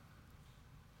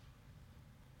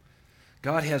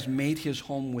 God has made His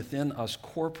home within us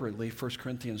corporately, 1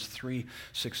 Corinthians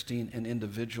 3:16, and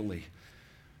individually,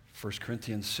 1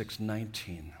 Corinthians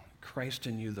 6:19. Christ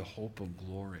in you, the hope of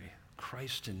glory.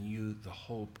 Christ in you, the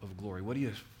hope of glory. What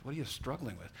are you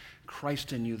struggling with?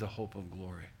 Christ in you, the hope of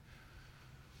glory.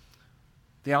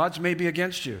 The odds may be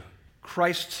against you.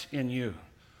 Christ in you,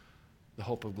 the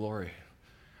hope of glory.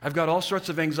 I've got all sorts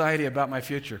of anxiety about my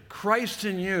future. Christ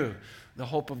in you, the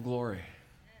hope of glory.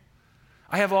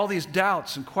 I have all these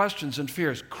doubts and questions and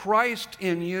fears. Christ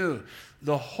in you,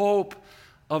 the hope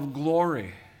of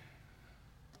glory.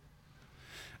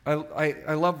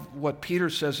 I love what Peter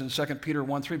says in 2 Peter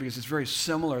 1:3 because it's very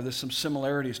similar. There's some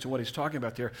similarities to what he's talking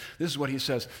about there. This is what he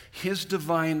says. His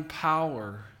divine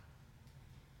power.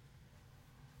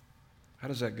 How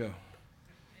does that go?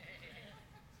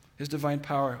 His divine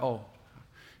power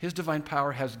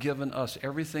has given us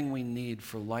everything we need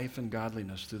for life and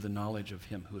godliness through the knowledge of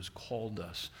Him who has called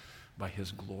us by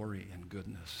His glory and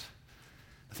goodness.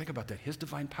 Now think about that. His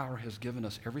divine power has given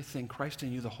us everything. Christ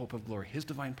in you, the hope of glory. His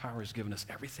divine power has given us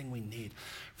everything we need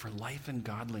for life and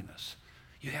godliness.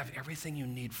 You have everything you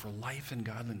need for life and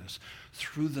godliness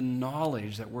through the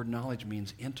knowledge. That word knowledge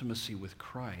means intimacy with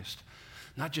Christ.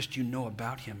 Not just you know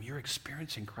about Him, you're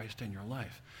experiencing Christ in your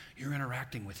life. You're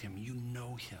interacting with Him. You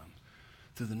know Him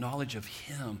through the knowledge of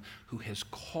Him who has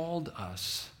called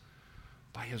us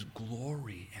by His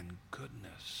glory and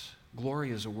goodness.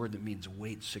 Glory is a word that means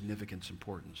weight, significance,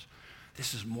 importance.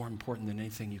 This is more important than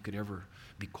anything you could ever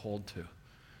be called to.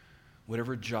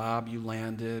 Whatever job you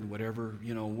landed,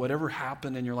 whatever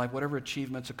happened in your life, whatever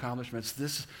achievements,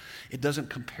 accomplishments, it doesn't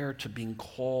compare to being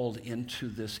called into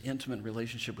this intimate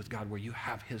relationship with God where you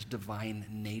have His divine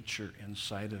nature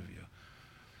inside of you.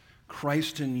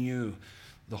 Christ in you,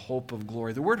 the hope of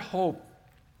glory. The word hope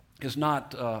is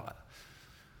not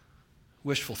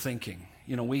wishful thinking.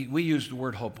 We use the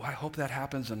word hope. I hope that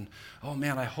happens, and oh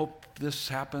man, I hope this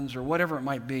happens, or whatever it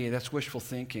might be. That's wishful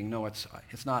thinking. No, it's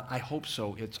not I hope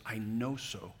so, it's I know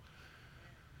so.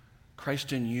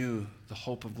 Christ in you, the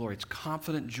hope of glory. It's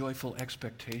confident, joyful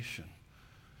expectation.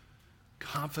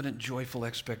 Confident, joyful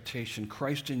expectation.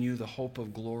 Christ in you, the hope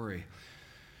of glory.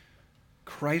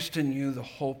 Christ in you, the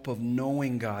hope of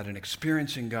knowing God and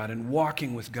experiencing God and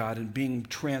walking with God and being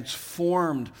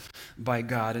transformed by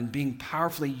God and being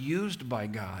powerfully used by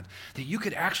God. That you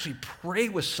could actually pray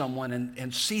with someone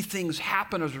and see things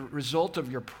happen as a result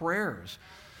of your prayers.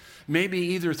 Maybe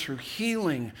either through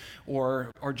healing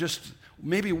or just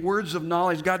maybe words of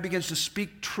knowledge, God begins to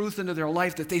speak truth into their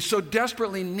life that they so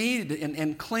desperately need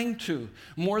and cling to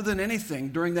more than anything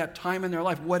during that time in their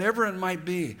life, whatever it might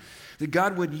be, that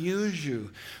God would use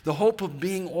you. The hope of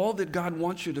being all that God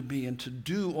wants you to be and to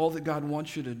do all that God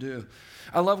wants you to do.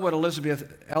 I love what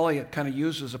Elizabeth Elliot kind of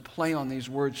uses a play on these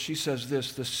words. She says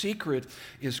this: the secret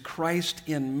is Christ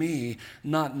in me,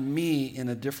 not me in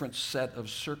a different set of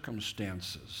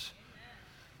circumstances.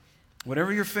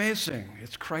 Whatever you're facing,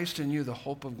 it's Christ in you, the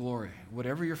hope of glory.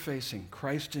 Whatever you're facing,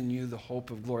 Christ in you, the hope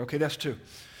of glory. Okay, that's 2.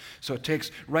 So it takes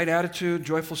right attitude,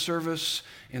 joyful service,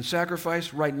 and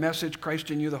sacrifice, right message, Christ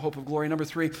in you, the hope of glory. Number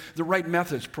 3, the right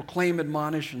methods, proclaim,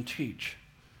 admonish, and teach.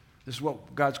 This is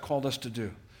what God's called us to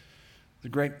do.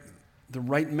 The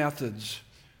right methods,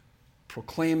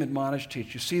 proclaim, admonish,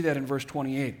 teach. You see that in verse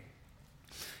 28.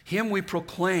 Him we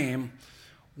proclaim,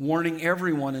 warning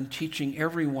everyone and teaching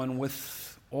everyone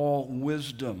with all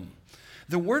wisdom.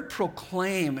 The word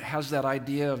proclaim has that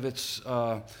idea of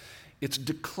it's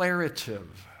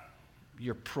declarative.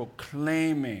 You're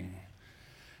proclaiming.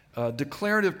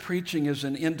 Declarative preaching is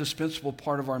an indispensable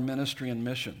part of our ministry and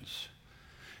missions.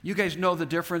 You guys know the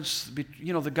difference.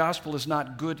 The gospel is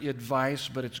not good advice,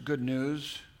 but it's good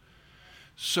news.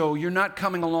 So you're not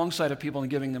coming alongside of people and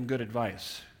giving them good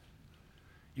advice.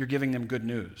 You're giving them good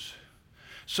news.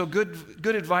 So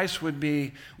good advice would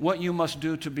be what you must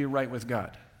do to be right with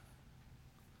God.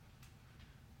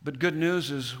 But good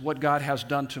news is what God has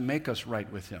done to make us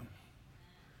right with Him.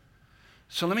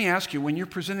 So let me ask you, when you're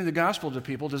presenting the gospel to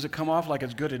people, does it come off like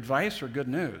it's good advice or good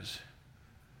news?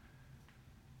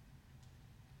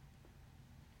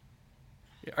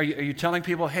 Are you telling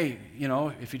people, hey,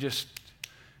 if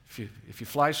you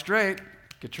fly straight,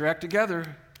 get your act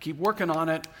together, keep working on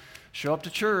it, show up to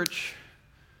church?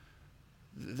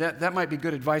 That might be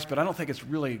good advice, but I don't think it's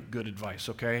really good advice,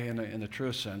 okay, in the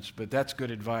truest sense, but that's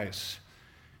good advice.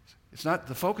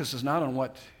 The focus is not on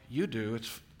what you do,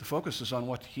 the focus is on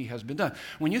what He has been done.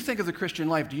 When you think of the Christian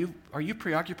life, are you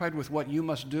preoccupied with what you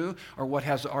must do or what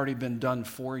has already been done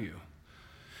for you?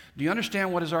 Do you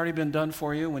understand what has already been done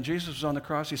for you? When Jesus was on the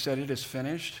cross, He said, "It is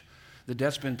finished. The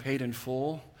debt's been paid in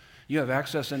full. You have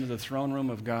access into the throne room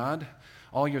of God.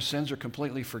 All your sins are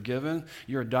completely forgiven.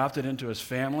 You're adopted into His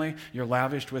family. You're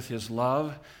lavished with His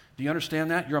love." Do you understand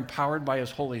that? You're empowered by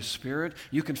His Holy Spirit.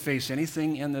 You can face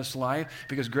anything in this life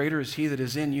because greater is He that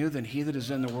is in you than he that is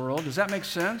in the world. Does that make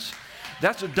sense?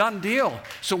 That's a done deal.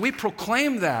 So we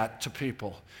proclaim that to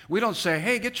people. We don't say,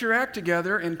 hey, get your act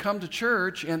together and come to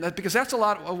church, because that's a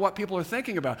lot of what people are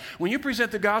thinking about. When you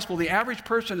present the gospel, the average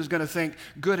person is going to think,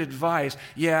 good advice.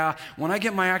 Yeah, when I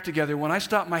get my act together, when I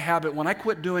stop my habit, when I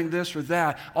quit doing this or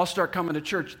that, I'll start coming to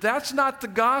church. That's not the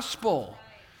gospel.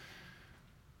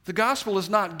 The gospel is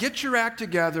not get your act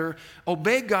together,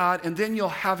 obey God, and then you'll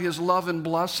have His love and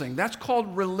blessing. That's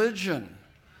called religion.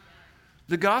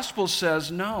 The gospel says,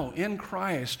 no, in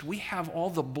Christ, we have all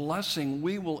the blessing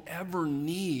we will ever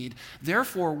need.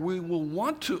 Therefore, we will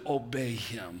want to obey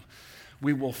Him.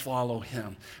 We will follow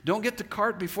Him. Don't get the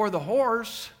cart before the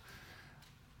horse.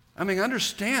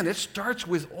 Understand, it starts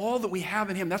with all that we have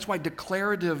in Him. That's why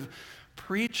declarative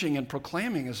preaching and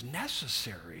proclaiming is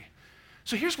necessary.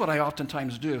 So here's what I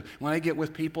oftentimes do. When I get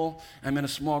with people, I'm in a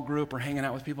small group or hanging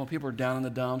out with people, and people are down in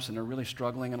the dumps and they're really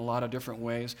struggling in a lot of different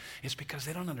ways. It's because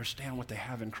they don't understand what they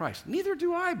have in Christ. Neither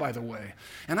do I, by the way.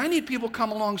 And I need people to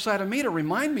come alongside of me to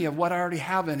remind me of what I already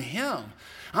have in Him.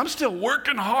 I'm still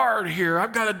working hard here.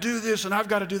 I've got to do this and I've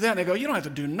got to do that. And they go, you don't have to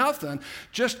do nothing.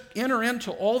 Just enter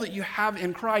into all that you have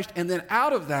in Christ, and then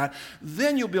out of that,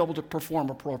 then you'll be able to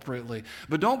perform appropriately.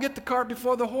 But don't get the cart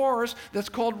before the horse. That's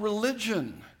called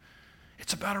religion.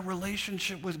 It's about a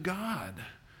relationship with God.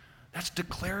 That's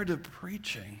declarative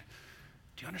preaching.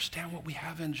 Do you understand what we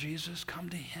have in Jesus? Come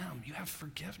to Him. You have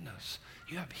forgiveness.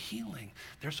 You have healing.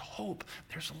 There's hope.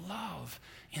 There's love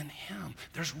in Him.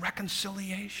 There's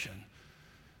reconciliation.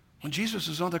 When Jesus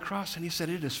was on the cross and He said,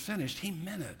 "It is finished," He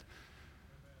meant it.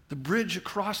 The bridge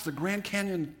across the Grand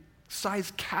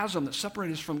Canyon-sized chasm that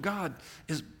separates us from God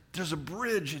there's a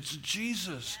bridge. It's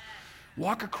Jesus.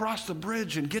 Walk across the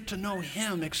bridge and get to know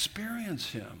Him, experience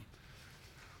Him.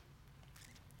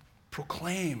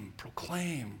 Proclaim,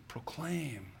 proclaim,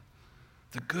 proclaim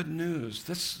the good news.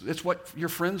 It's what your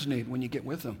friends need when you get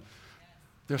with them.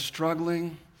 They're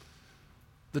struggling.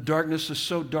 The darkness is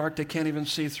so dark they can't even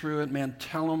see through it. Man,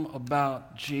 tell them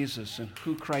about Jesus and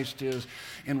who Christ is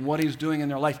and what He's doing in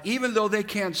their life, even though they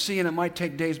can't see, and it might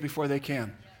take days before they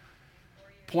can.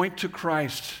 Point to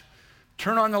Christ.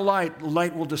 Turn on the light. The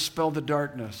light will dispel the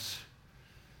darkness.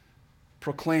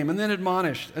 Proclaim. And then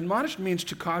admonish. Admonish means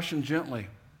to caution gently.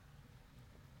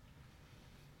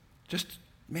 Just,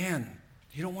 man,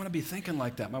 you don't want to be thinking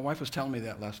like that. My wife was telling me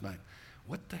that last night.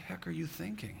 What the heck are you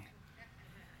thinking?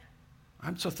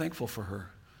 I'm so thankful for her.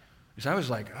 Because I was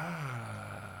like,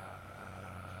 I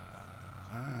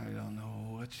don't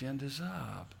know which end is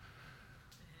up.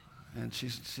 And she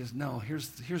says, no,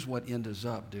 here's what end is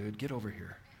up, dude. Get over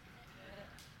here.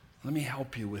 Let me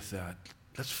help you with that.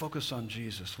 Let's focus on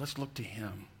Jesus. Let's look to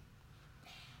him.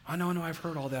 Oh, no, I've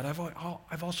heard all that.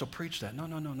 I've also preached that.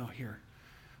 No, here.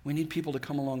 We need people to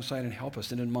come alongside and help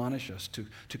us and admonish us,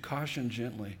 to caution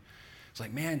gently. It's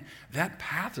like, man, that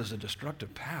path is a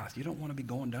destructive path. You don't want to be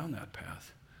going down that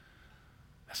path.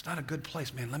 That's not a good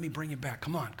place, man. Let me bring you back.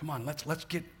 Come on. Let's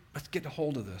get a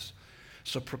hold of this.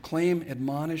 So proclaim,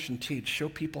 admonish, and teach. Show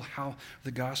people how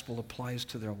the gospel applies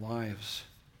to their lives.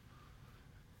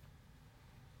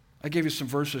 I gave you some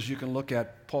verses you can look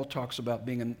at. Paul talks about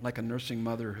being like a nursing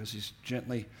mother as he's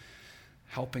gently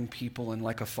helping people, and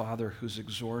like a father who's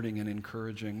exhorting and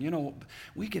encouraging. You know,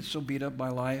 we get so beat up by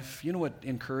life. You know what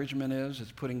encouragement is?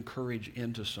 It's putting courage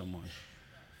into someone.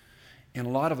 And a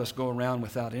lot of us go around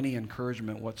without any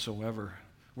encouragement whatsoever.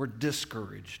 We're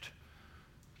discouraged.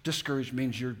 Discouraged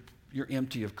means you're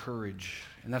empty of courage,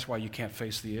 and that's why you can't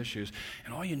face the issues.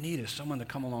 And all you need is someone to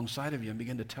come alongside of you and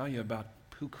begin to tell you about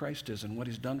who Christ is and what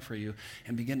he's done for you,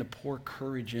 and begin to pour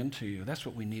courage into you. That's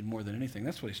what we need more than anything.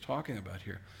 That's what he's talking about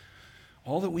here.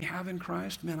 All that we have in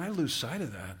Christ, man, I lose sight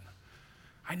of that.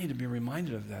 I need to be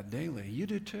reminded of that daily. You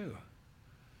do too.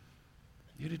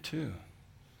 You do too.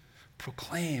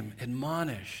 Proclaim,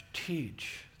 admonish,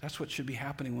 teach. That's what should be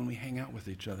happening when we hang out with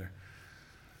each other.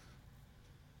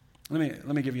 Let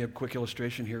me give you a quick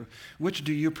illustration here. Which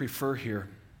do you prefer here?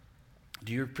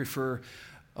 Do you prefer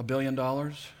 $1 billion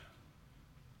or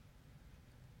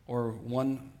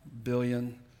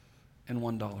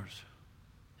 $1,000,000,001?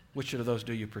 Which of those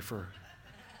do you prefer?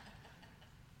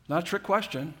 Not a trick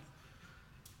question.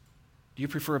 Do you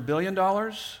prefer $1 billion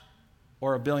or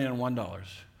 $1,000,001?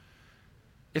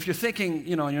 If you're thinking, and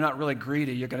you're not really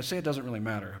greedy, you're going to say it doesn't really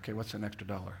matter. Okay, what's an extra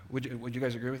dollar? Would you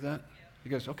guys agree with that?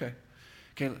 You guys, okay.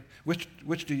 Okay,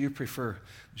 which do you prefer?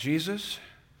 Jesus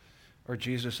or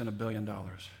Jesus and $1 billion?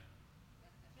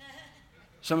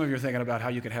 Some of you are thinking about how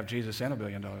you could have Jesus and $1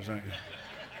 billion, aren't you?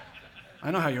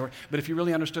 I know how you are. But if you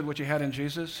really understood what you had in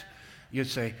Jesus, you'd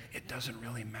say, it doesn't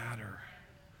really matter.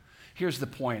 Here's the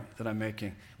point that I'm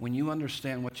making. When you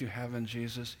understand what you have in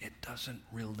Jesus, it doesn't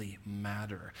really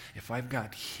matter. If I've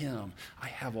got him, I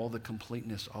have all the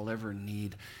completeness I'll ever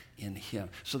need in him.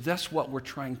 So that's what we're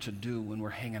trying to do when we're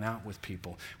hanging out with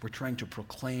people. We're trying to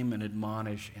proclaim and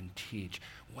admonish and teach.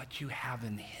 What you have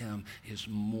in him is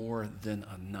more than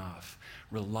enough.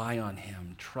 Rely on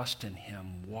him, trust in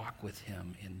him, walk with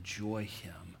him, enjoy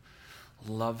him.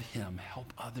 Love him,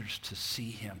 help others to see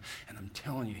him. And I'm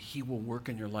telling you, he will work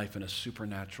in your life in a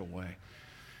supernatural way.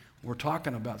 We're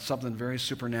talking about something very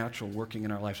supernatural working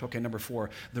in our lives. Okay, number 4,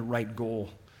 the right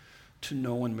goal, to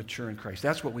know and mature in Christ.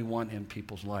 That's what we want in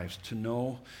people's lives, to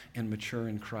know and mature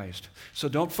in Christ. So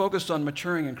don't focus on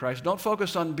maturing in Christ. Don't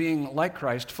focus on being like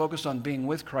Christ. Focus on being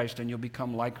with Christ, and you'll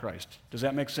become like Christ. Does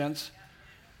that make sense?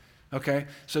 Okay,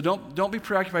 so don't be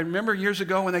preoccupied. Remember years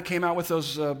ago when they came out with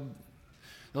those,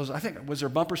 I think, was there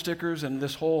bumper stickers and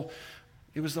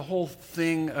it was the whole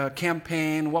thing,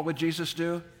 campaign, what would Jesus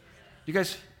do? You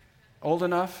guys old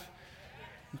enough?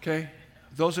 Okay.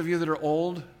 Those of you that are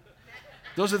old,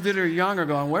 those of you that are young are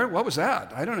going, what was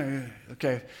that? I don't know.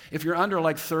 Okay. If you're under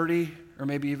like 30 or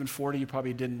maybe even 40, you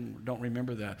probably don't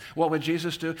remember that. What would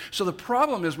Jesus do? So the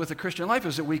problem is with the Christian life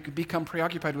is that we become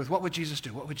preoccupied with what would Jesus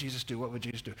do? What would Jesus do? What would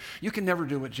Jesus do? You can never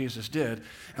do what Jesus did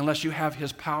unless you have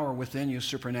his power within you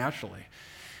supernaturally.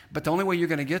 But the only way you're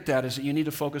going to get that is that you need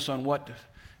to focus on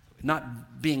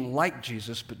not being like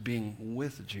Jesus, but being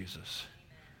with Jesus.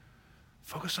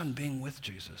 Focus on being with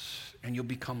Jesus, and you'll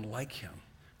become like him.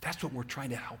 That's what we're trying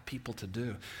to help people to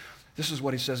do. This is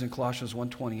what he says in Colossians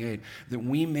 1:28, that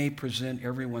we may present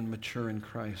everyone mature in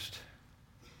Christ.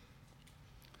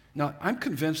 Now, I'm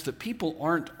convinced that people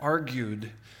aren't argued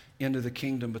into the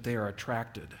kingdom, but they are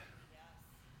attracted.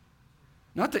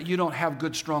 Not that you don't have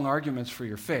good, strong arguments for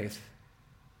your faith,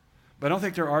 but I don't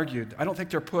think they're argued. I don't think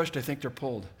they're pushed. I think they're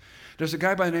pulled. There's a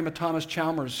guy by the name of Thomas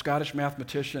Chalmers, Scottish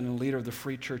mathematician and leader of the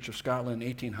Free Church of Scotland in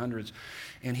the 1800s.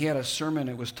 And he had a sermon,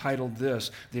 it was titled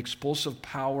this, The Explosive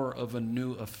Power of a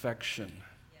New Affection.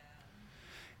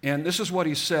 Yeah. And this is what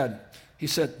he said. He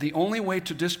said, the only way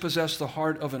to dispossess the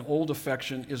heart of an old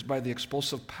affection is by the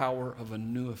explosive power of a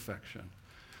new affection.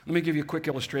 Let me give you a quick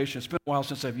illustration. It's been a while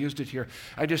since I've used it here.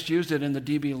 I just used it in the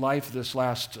DB Life this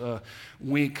last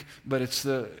week, but it's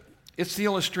It's the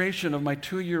illustration of my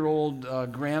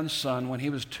 2-year-old grandson when he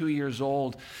was 2 years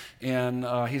old, and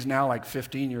he's now like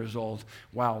 15 years old.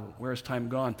 Wow, where's time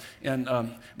gone?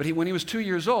 But when he was 2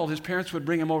 years old, his parents would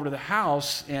bring him over to the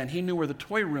house, and he knew where the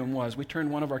toy room was. We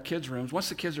turned one of our kids' rooms. Once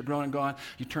the kids are grown and gone,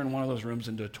 you turn one of those rooms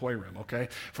into a toy room, okay?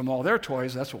 From all their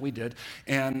toys, that's what we did.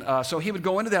 And so he would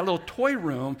go into that little toy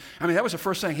room. I mean, that was the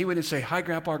first thing. He wouldn't say, "Hi,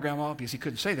 Grandpa or Grandma," because he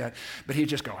couldn't say that. But he'd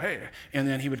just go, "Hey." And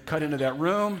then he would cut into that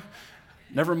room.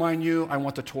 "Never mind you, I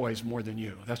want the toys more than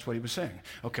you." That's what he was saying.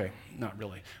 Okay, not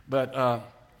really. But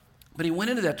he went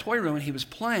into that toy room and he was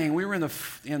playing. We were in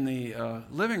the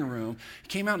living room. He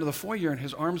came out into the foyer and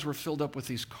his arms were filled up with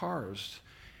these cars.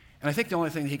 And I think the only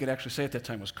thing that he could actually say at that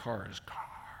time was cars,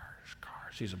 cars,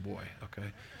 cars. He's a boy,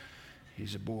 okay?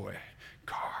 He's a boy.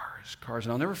 Cars, cars.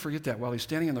 And I'll never forget that. While he's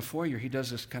standing in the foyer, he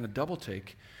does this kind of double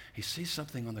take. He sees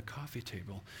something on the coffee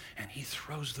table, and he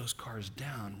throws those cars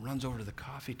down, runs over to the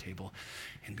coffee table,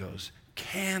 and goes,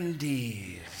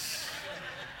 "Candies."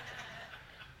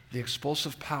 The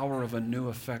expulsive power of a new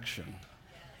affection.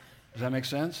 Does that make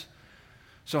sense?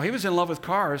 So he was in love with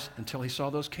cars until he saw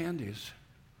those candies.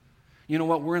 You know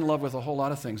what? We're in love with a whole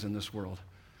lot of things in this world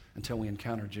until we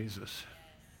encounter Jesus.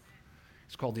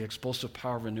 It's called the expulsive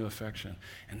power of a new affection.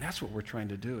 And that's what we're trying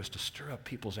to do, is to stir up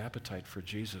people's appetite for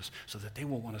Jesus so that they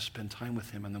will want to spend time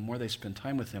with him. And the more they spend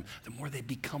time with him, the more they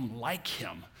become like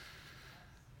him.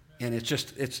 And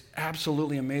it's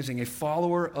absolutely amazing. A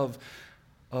follower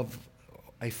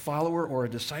or a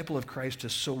disciple of Christ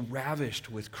is so ravished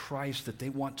with Christ that they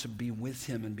want to be with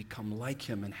him and become like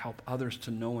him and help others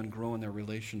to know and grow in their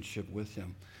relationship with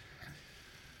him.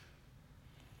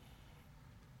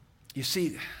 You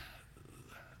see,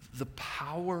 the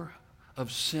power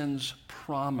of sin's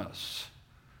promise.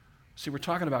 See, we're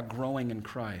talking about growing in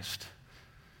Christ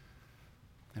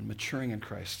and maturing in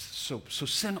Christ. So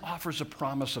sin offers a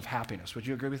promise of happiness. Would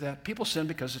you agree with that? People sin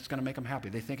because it's going to make them happy.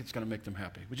 They think it's going to make them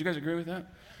happy. Would you guys agree with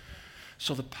that?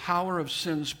 So the power of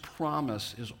sin's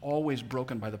promise is always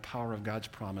broken by the power of God's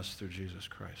promise through Jesus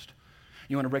Christ.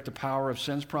 You want to break the power of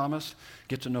sin's promise?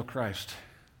 Get to know Christ.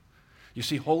 You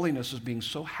see, holiness is being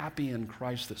so happy in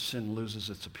Christ that sin loses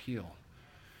its appeal.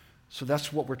 So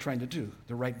that's what we're trying to do.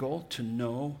 The right goal, to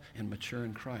know and mature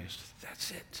in Christ.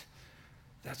 That's it.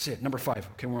 That's it. Number 5.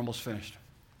 Okay, we're almost finished.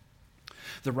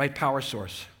 The right power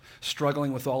source,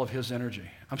 struggling with all of his energy.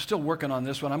 I'm still working on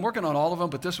this one. I'm working on all of them,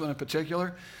 but this one in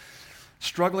particular,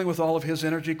 struggling with all of his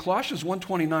energy. Colossians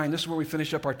 1:29, this is where we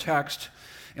finish up our text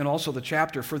and also the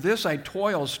chapter. "For this I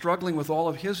toil, struggling with all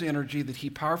of his energy that he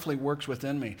powerfully works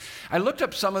within me." I looked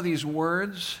up some of these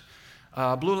words.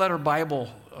 Blue Letter Bible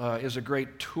is a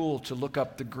great tool to look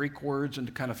up the Greek words and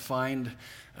to kind of find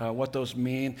what those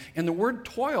mean. And the word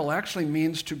toil actually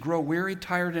means to grow weary,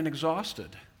 tired, and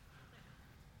exhausted.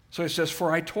 So it says,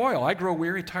 "For I toil, I grow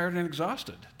weary, tired, and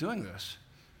exhausted doing this."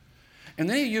 And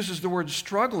then he uses the word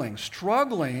struggling.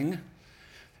 Struggling,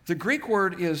 the Greek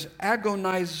word is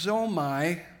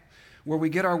agonizomai, where we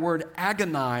get our word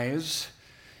agonize,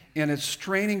 and it's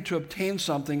straining to obtain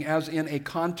something, as in a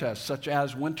contest, such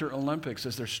as Winter Olympics,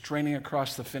 as they're straining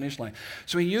across the finish line.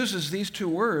 So he uses these two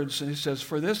words, and he says,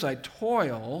 "For this I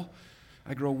toil,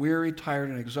 I grow weary, tired,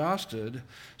 and exhausted.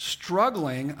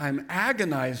 Struggling, I'm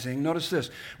agonizing," notice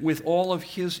this, "with all of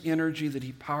his energy that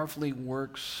he powerfully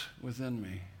works within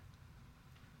me."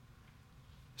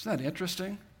 Isn't that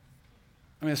interesting?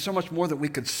 I mean, there's so much more that we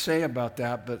could say about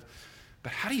that, but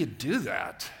how do you do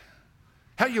that?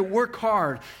 How do you work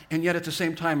hard and yet at the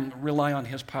same time rely on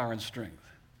his power and strength?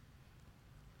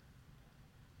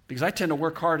 Because I tend to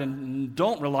work hard and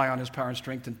don't rely on his power and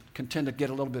strength and can tend to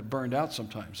get a little bit burned out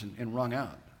sometimes and wrung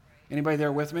out. Anybody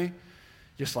there with me?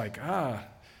 Just like,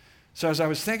 So as I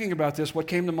was thinking about this, what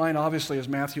came to mind obviously is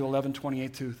Matthew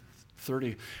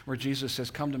 11:28-30, where Jesus says,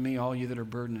 "Come to me, all you that are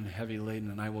burdened and heavy laden,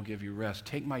 and I will give you rest.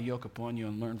 Take my yoke upon you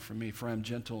and learn from me, for I am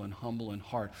gentle and humble in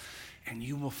heart, and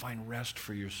you will find rest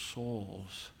for your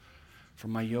souls. For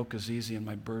my yoke is easy and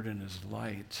my burden is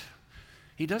light."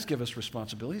 He does give us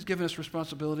responsibility. He's given us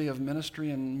responsibility of ministry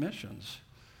and missions.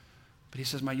 But he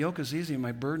says, "My yoke is easy and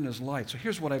my burden is light." So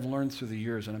here's what I've learned through the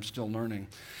years, and I'm still learning.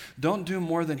 Don't do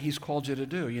more than he's called you to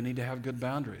do. You need to have good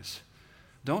boundaries.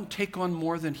 Don't take on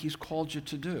more than he's called you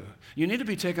to do. You need to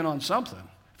be taking on something.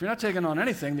 If you're not taking on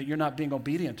anything, that you're not being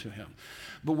obedient to him.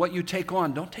 But what you take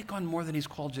on, don't take on more than he's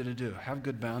called you to do. Have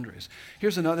good boundaries.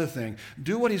 Here's another thing.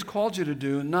 Do what he's called you to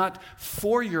do, not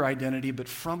for your identity, but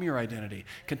from your identity.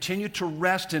 Continue to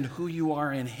rest in who you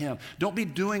are in him. Don't be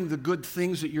doing the good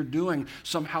things that you're doing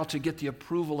somehow to get the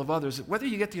approval of others. Whether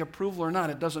you get the approval or not,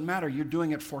 it doesn't matter. You're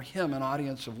doing it for him, an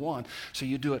audience of one. So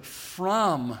you do it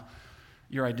from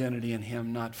your identity in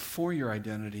him, not for your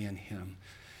identity in him.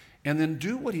 And then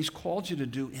do what he's called you to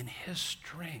do in his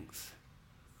strength.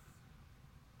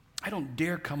 I don't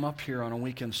dare come up here on a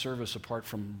weekend service apart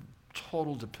from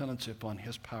total dependency upon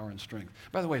his power and strength.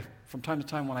 By the way, from time to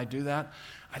time when I do that,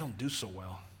 I don't do so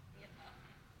well.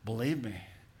 Believe me.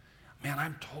 Man,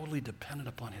 I'm totally dependent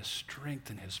upon his strength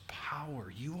and his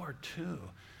power. You are too.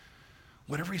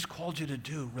 Whatever he's called you to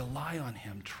do, rely on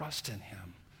him, trust in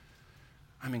him.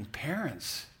 I mean,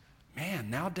 parents, man,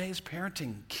 nowadays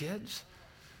parenting kids,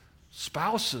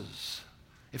 spouses,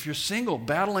 if you're single,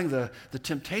 battling the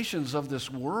temptations of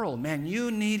this world, man,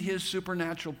 you need his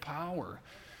supernatural power.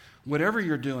 Whatever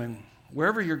you're doing,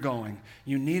 wherever you're going,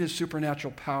 you need his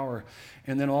supernatural power.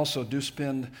 And then also do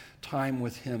spend time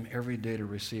with him every day to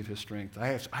receive his strength. I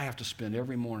have to spend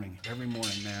every morning,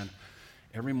 man.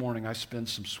 Every morning I spend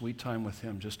some sweet time with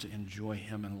him just to enjoy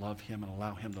him and love him and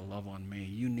allow him to love on me.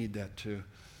 You need that too.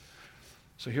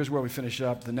 So here's where we finish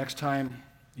up. The next time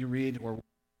you read or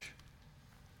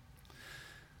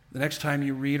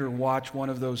watch one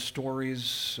of those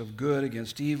stories of good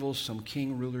against evil, some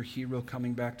king, ruler, hero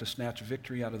coming back to snatch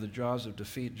victory out of the jaws of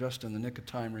defeat just in the nick of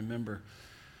time, remember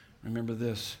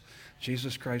this.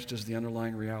 Jesus Christ is the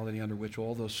underlying reality under which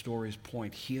all those stories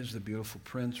point. He is the beautiful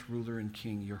prince, ruler, and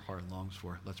king your heart longs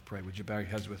for. Let's pray. Would you bow your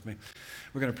heads with me?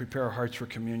 We're going to prepare our hearts for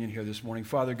communion here this morning.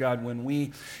 Father God, when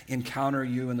we encounter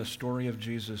you in the story of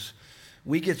Jesus,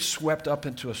 we get swept up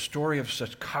into a story of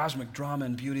such cosmic drama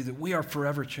and beauty that we are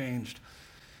forever changed.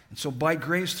 And so by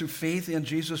grace through faith in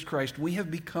Jesus Christ, we have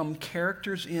become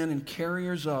characters in and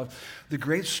carriers of the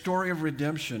great story of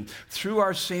redemption through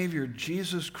our Savior,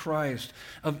 Jesus Christ,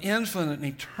 of infinite and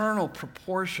eternal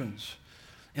proportions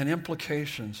and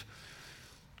implications.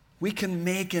 We can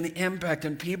make an impact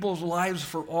in people's lives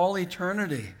for all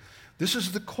eternity. This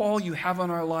is the call you have on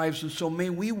our lives, and so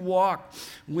may we walk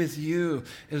with you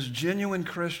as genuine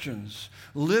Christians,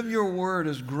 live your word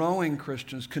as growing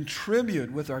Christians,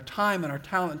 contribute with our time and our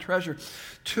talent and treasure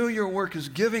to your work as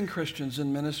giving Christians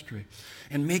in ministry,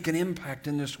 and make an impact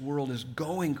in this world as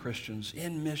going Christians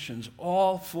in missions,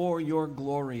 all for your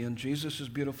glory in Jesus'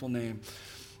 beautiful name.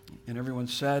 And everyone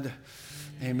said,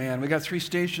 amen. We got 3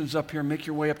 stations up here. Make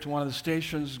your way up to one of the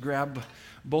stations, grab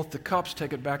both the cups,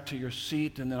 take it back to your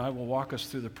seat, and then I will walk us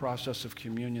through the process of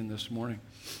communion this morning.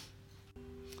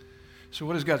 So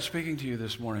what is God speaking to you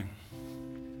this morning?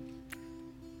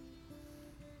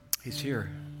 He's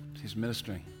here. He's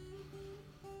ministering.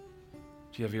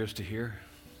 Do you have ears to hear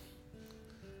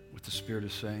what the Spirit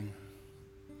is saying?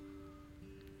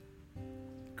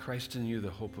 Christ in you,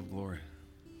 the hope of glory.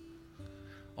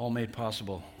 All made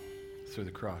possible through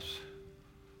the cross.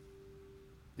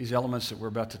 These elements that we're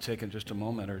about to take in just a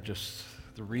moment are just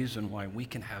the reason why we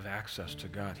can have access to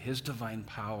God. His divine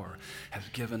power has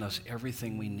given us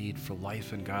everything we need for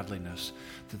life and godliness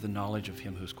through the knowledge of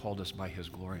him who's called us by his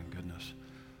glory and goodness.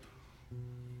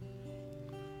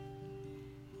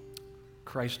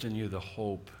 Christ in you, the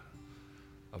hope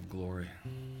of glory.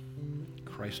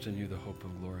 Christ in you, the hope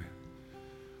of glory.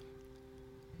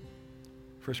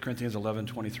 1 Corinthians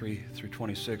 11:23 through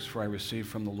 26, for I received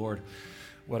from the Lord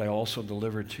what I also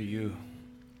delivered to you,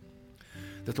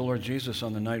 that the Lord Jesus,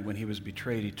 on the night when he was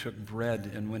betrayed, he took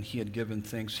bread, and when he had given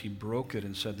thanks, he broke it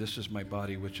and said, this is my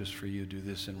body, which is for you. Do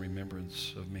this in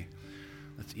remembrance of me.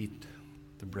 Let's eat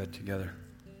the bread together.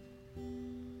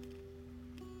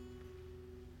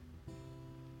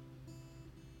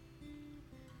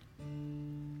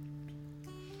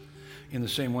 In the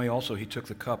same way also he took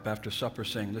the cup after supper,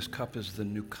 saying, this cup is the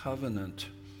new covenant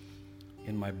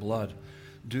in my blood.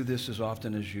 Do this as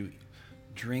often as you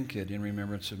drink it in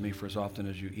remembrance of me, for as often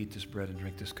as you eat this bread and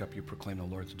drink this cup, you proclaim the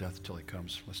Lord's death until he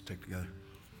comes. Let's take together.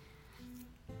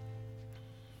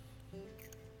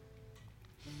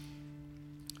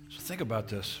 So think about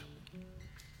this.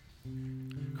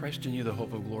 Christ in you, the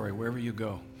hope of glory. Wherever you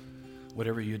go,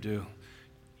 whatever you do,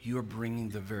 you are bringing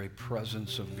the very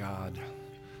presence of God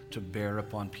to bear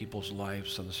upon people's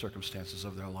lives and the circumstances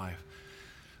of their life.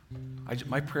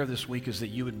 My prayer this week is that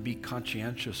you would be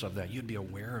conscientious of that. You'd be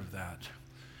aware of that.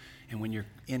 And when you're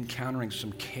encountering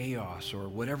some chaos or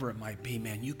whatever it might be,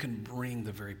 man, you can bring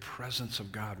the very presence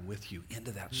of God with you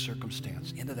into that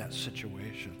circumstance, into that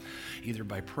situation, either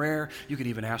by prayer. You could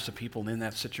even ask the people in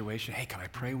that situation, hey, can I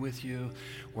pray with you?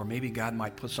 Or maybe God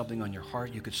might put something on your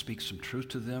heart. You could speak some truth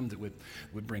to them that would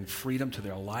bring freedom to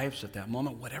their lives at that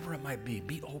moment. Whatever it might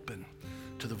be open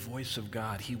to the voice of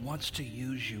God. He wants to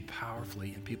use you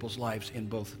powerfully in people's lives in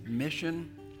both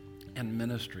mission and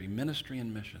ministry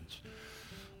and missions,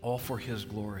 all for his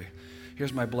glory.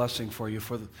 Here's my blessing for you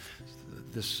for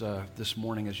this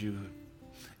morning as you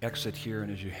exit here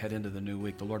and as you head into the new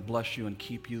week. The Lord bless you and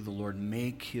keep you. The Lord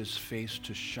make his face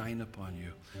to shine upon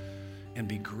you and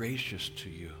be gracious to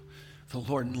you. The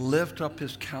Lord lift up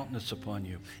his countenance upon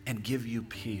you and give you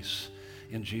peace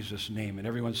in Jesus' name. And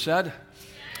everyone said,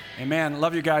 amen.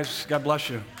 Love you guys. God bless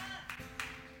you.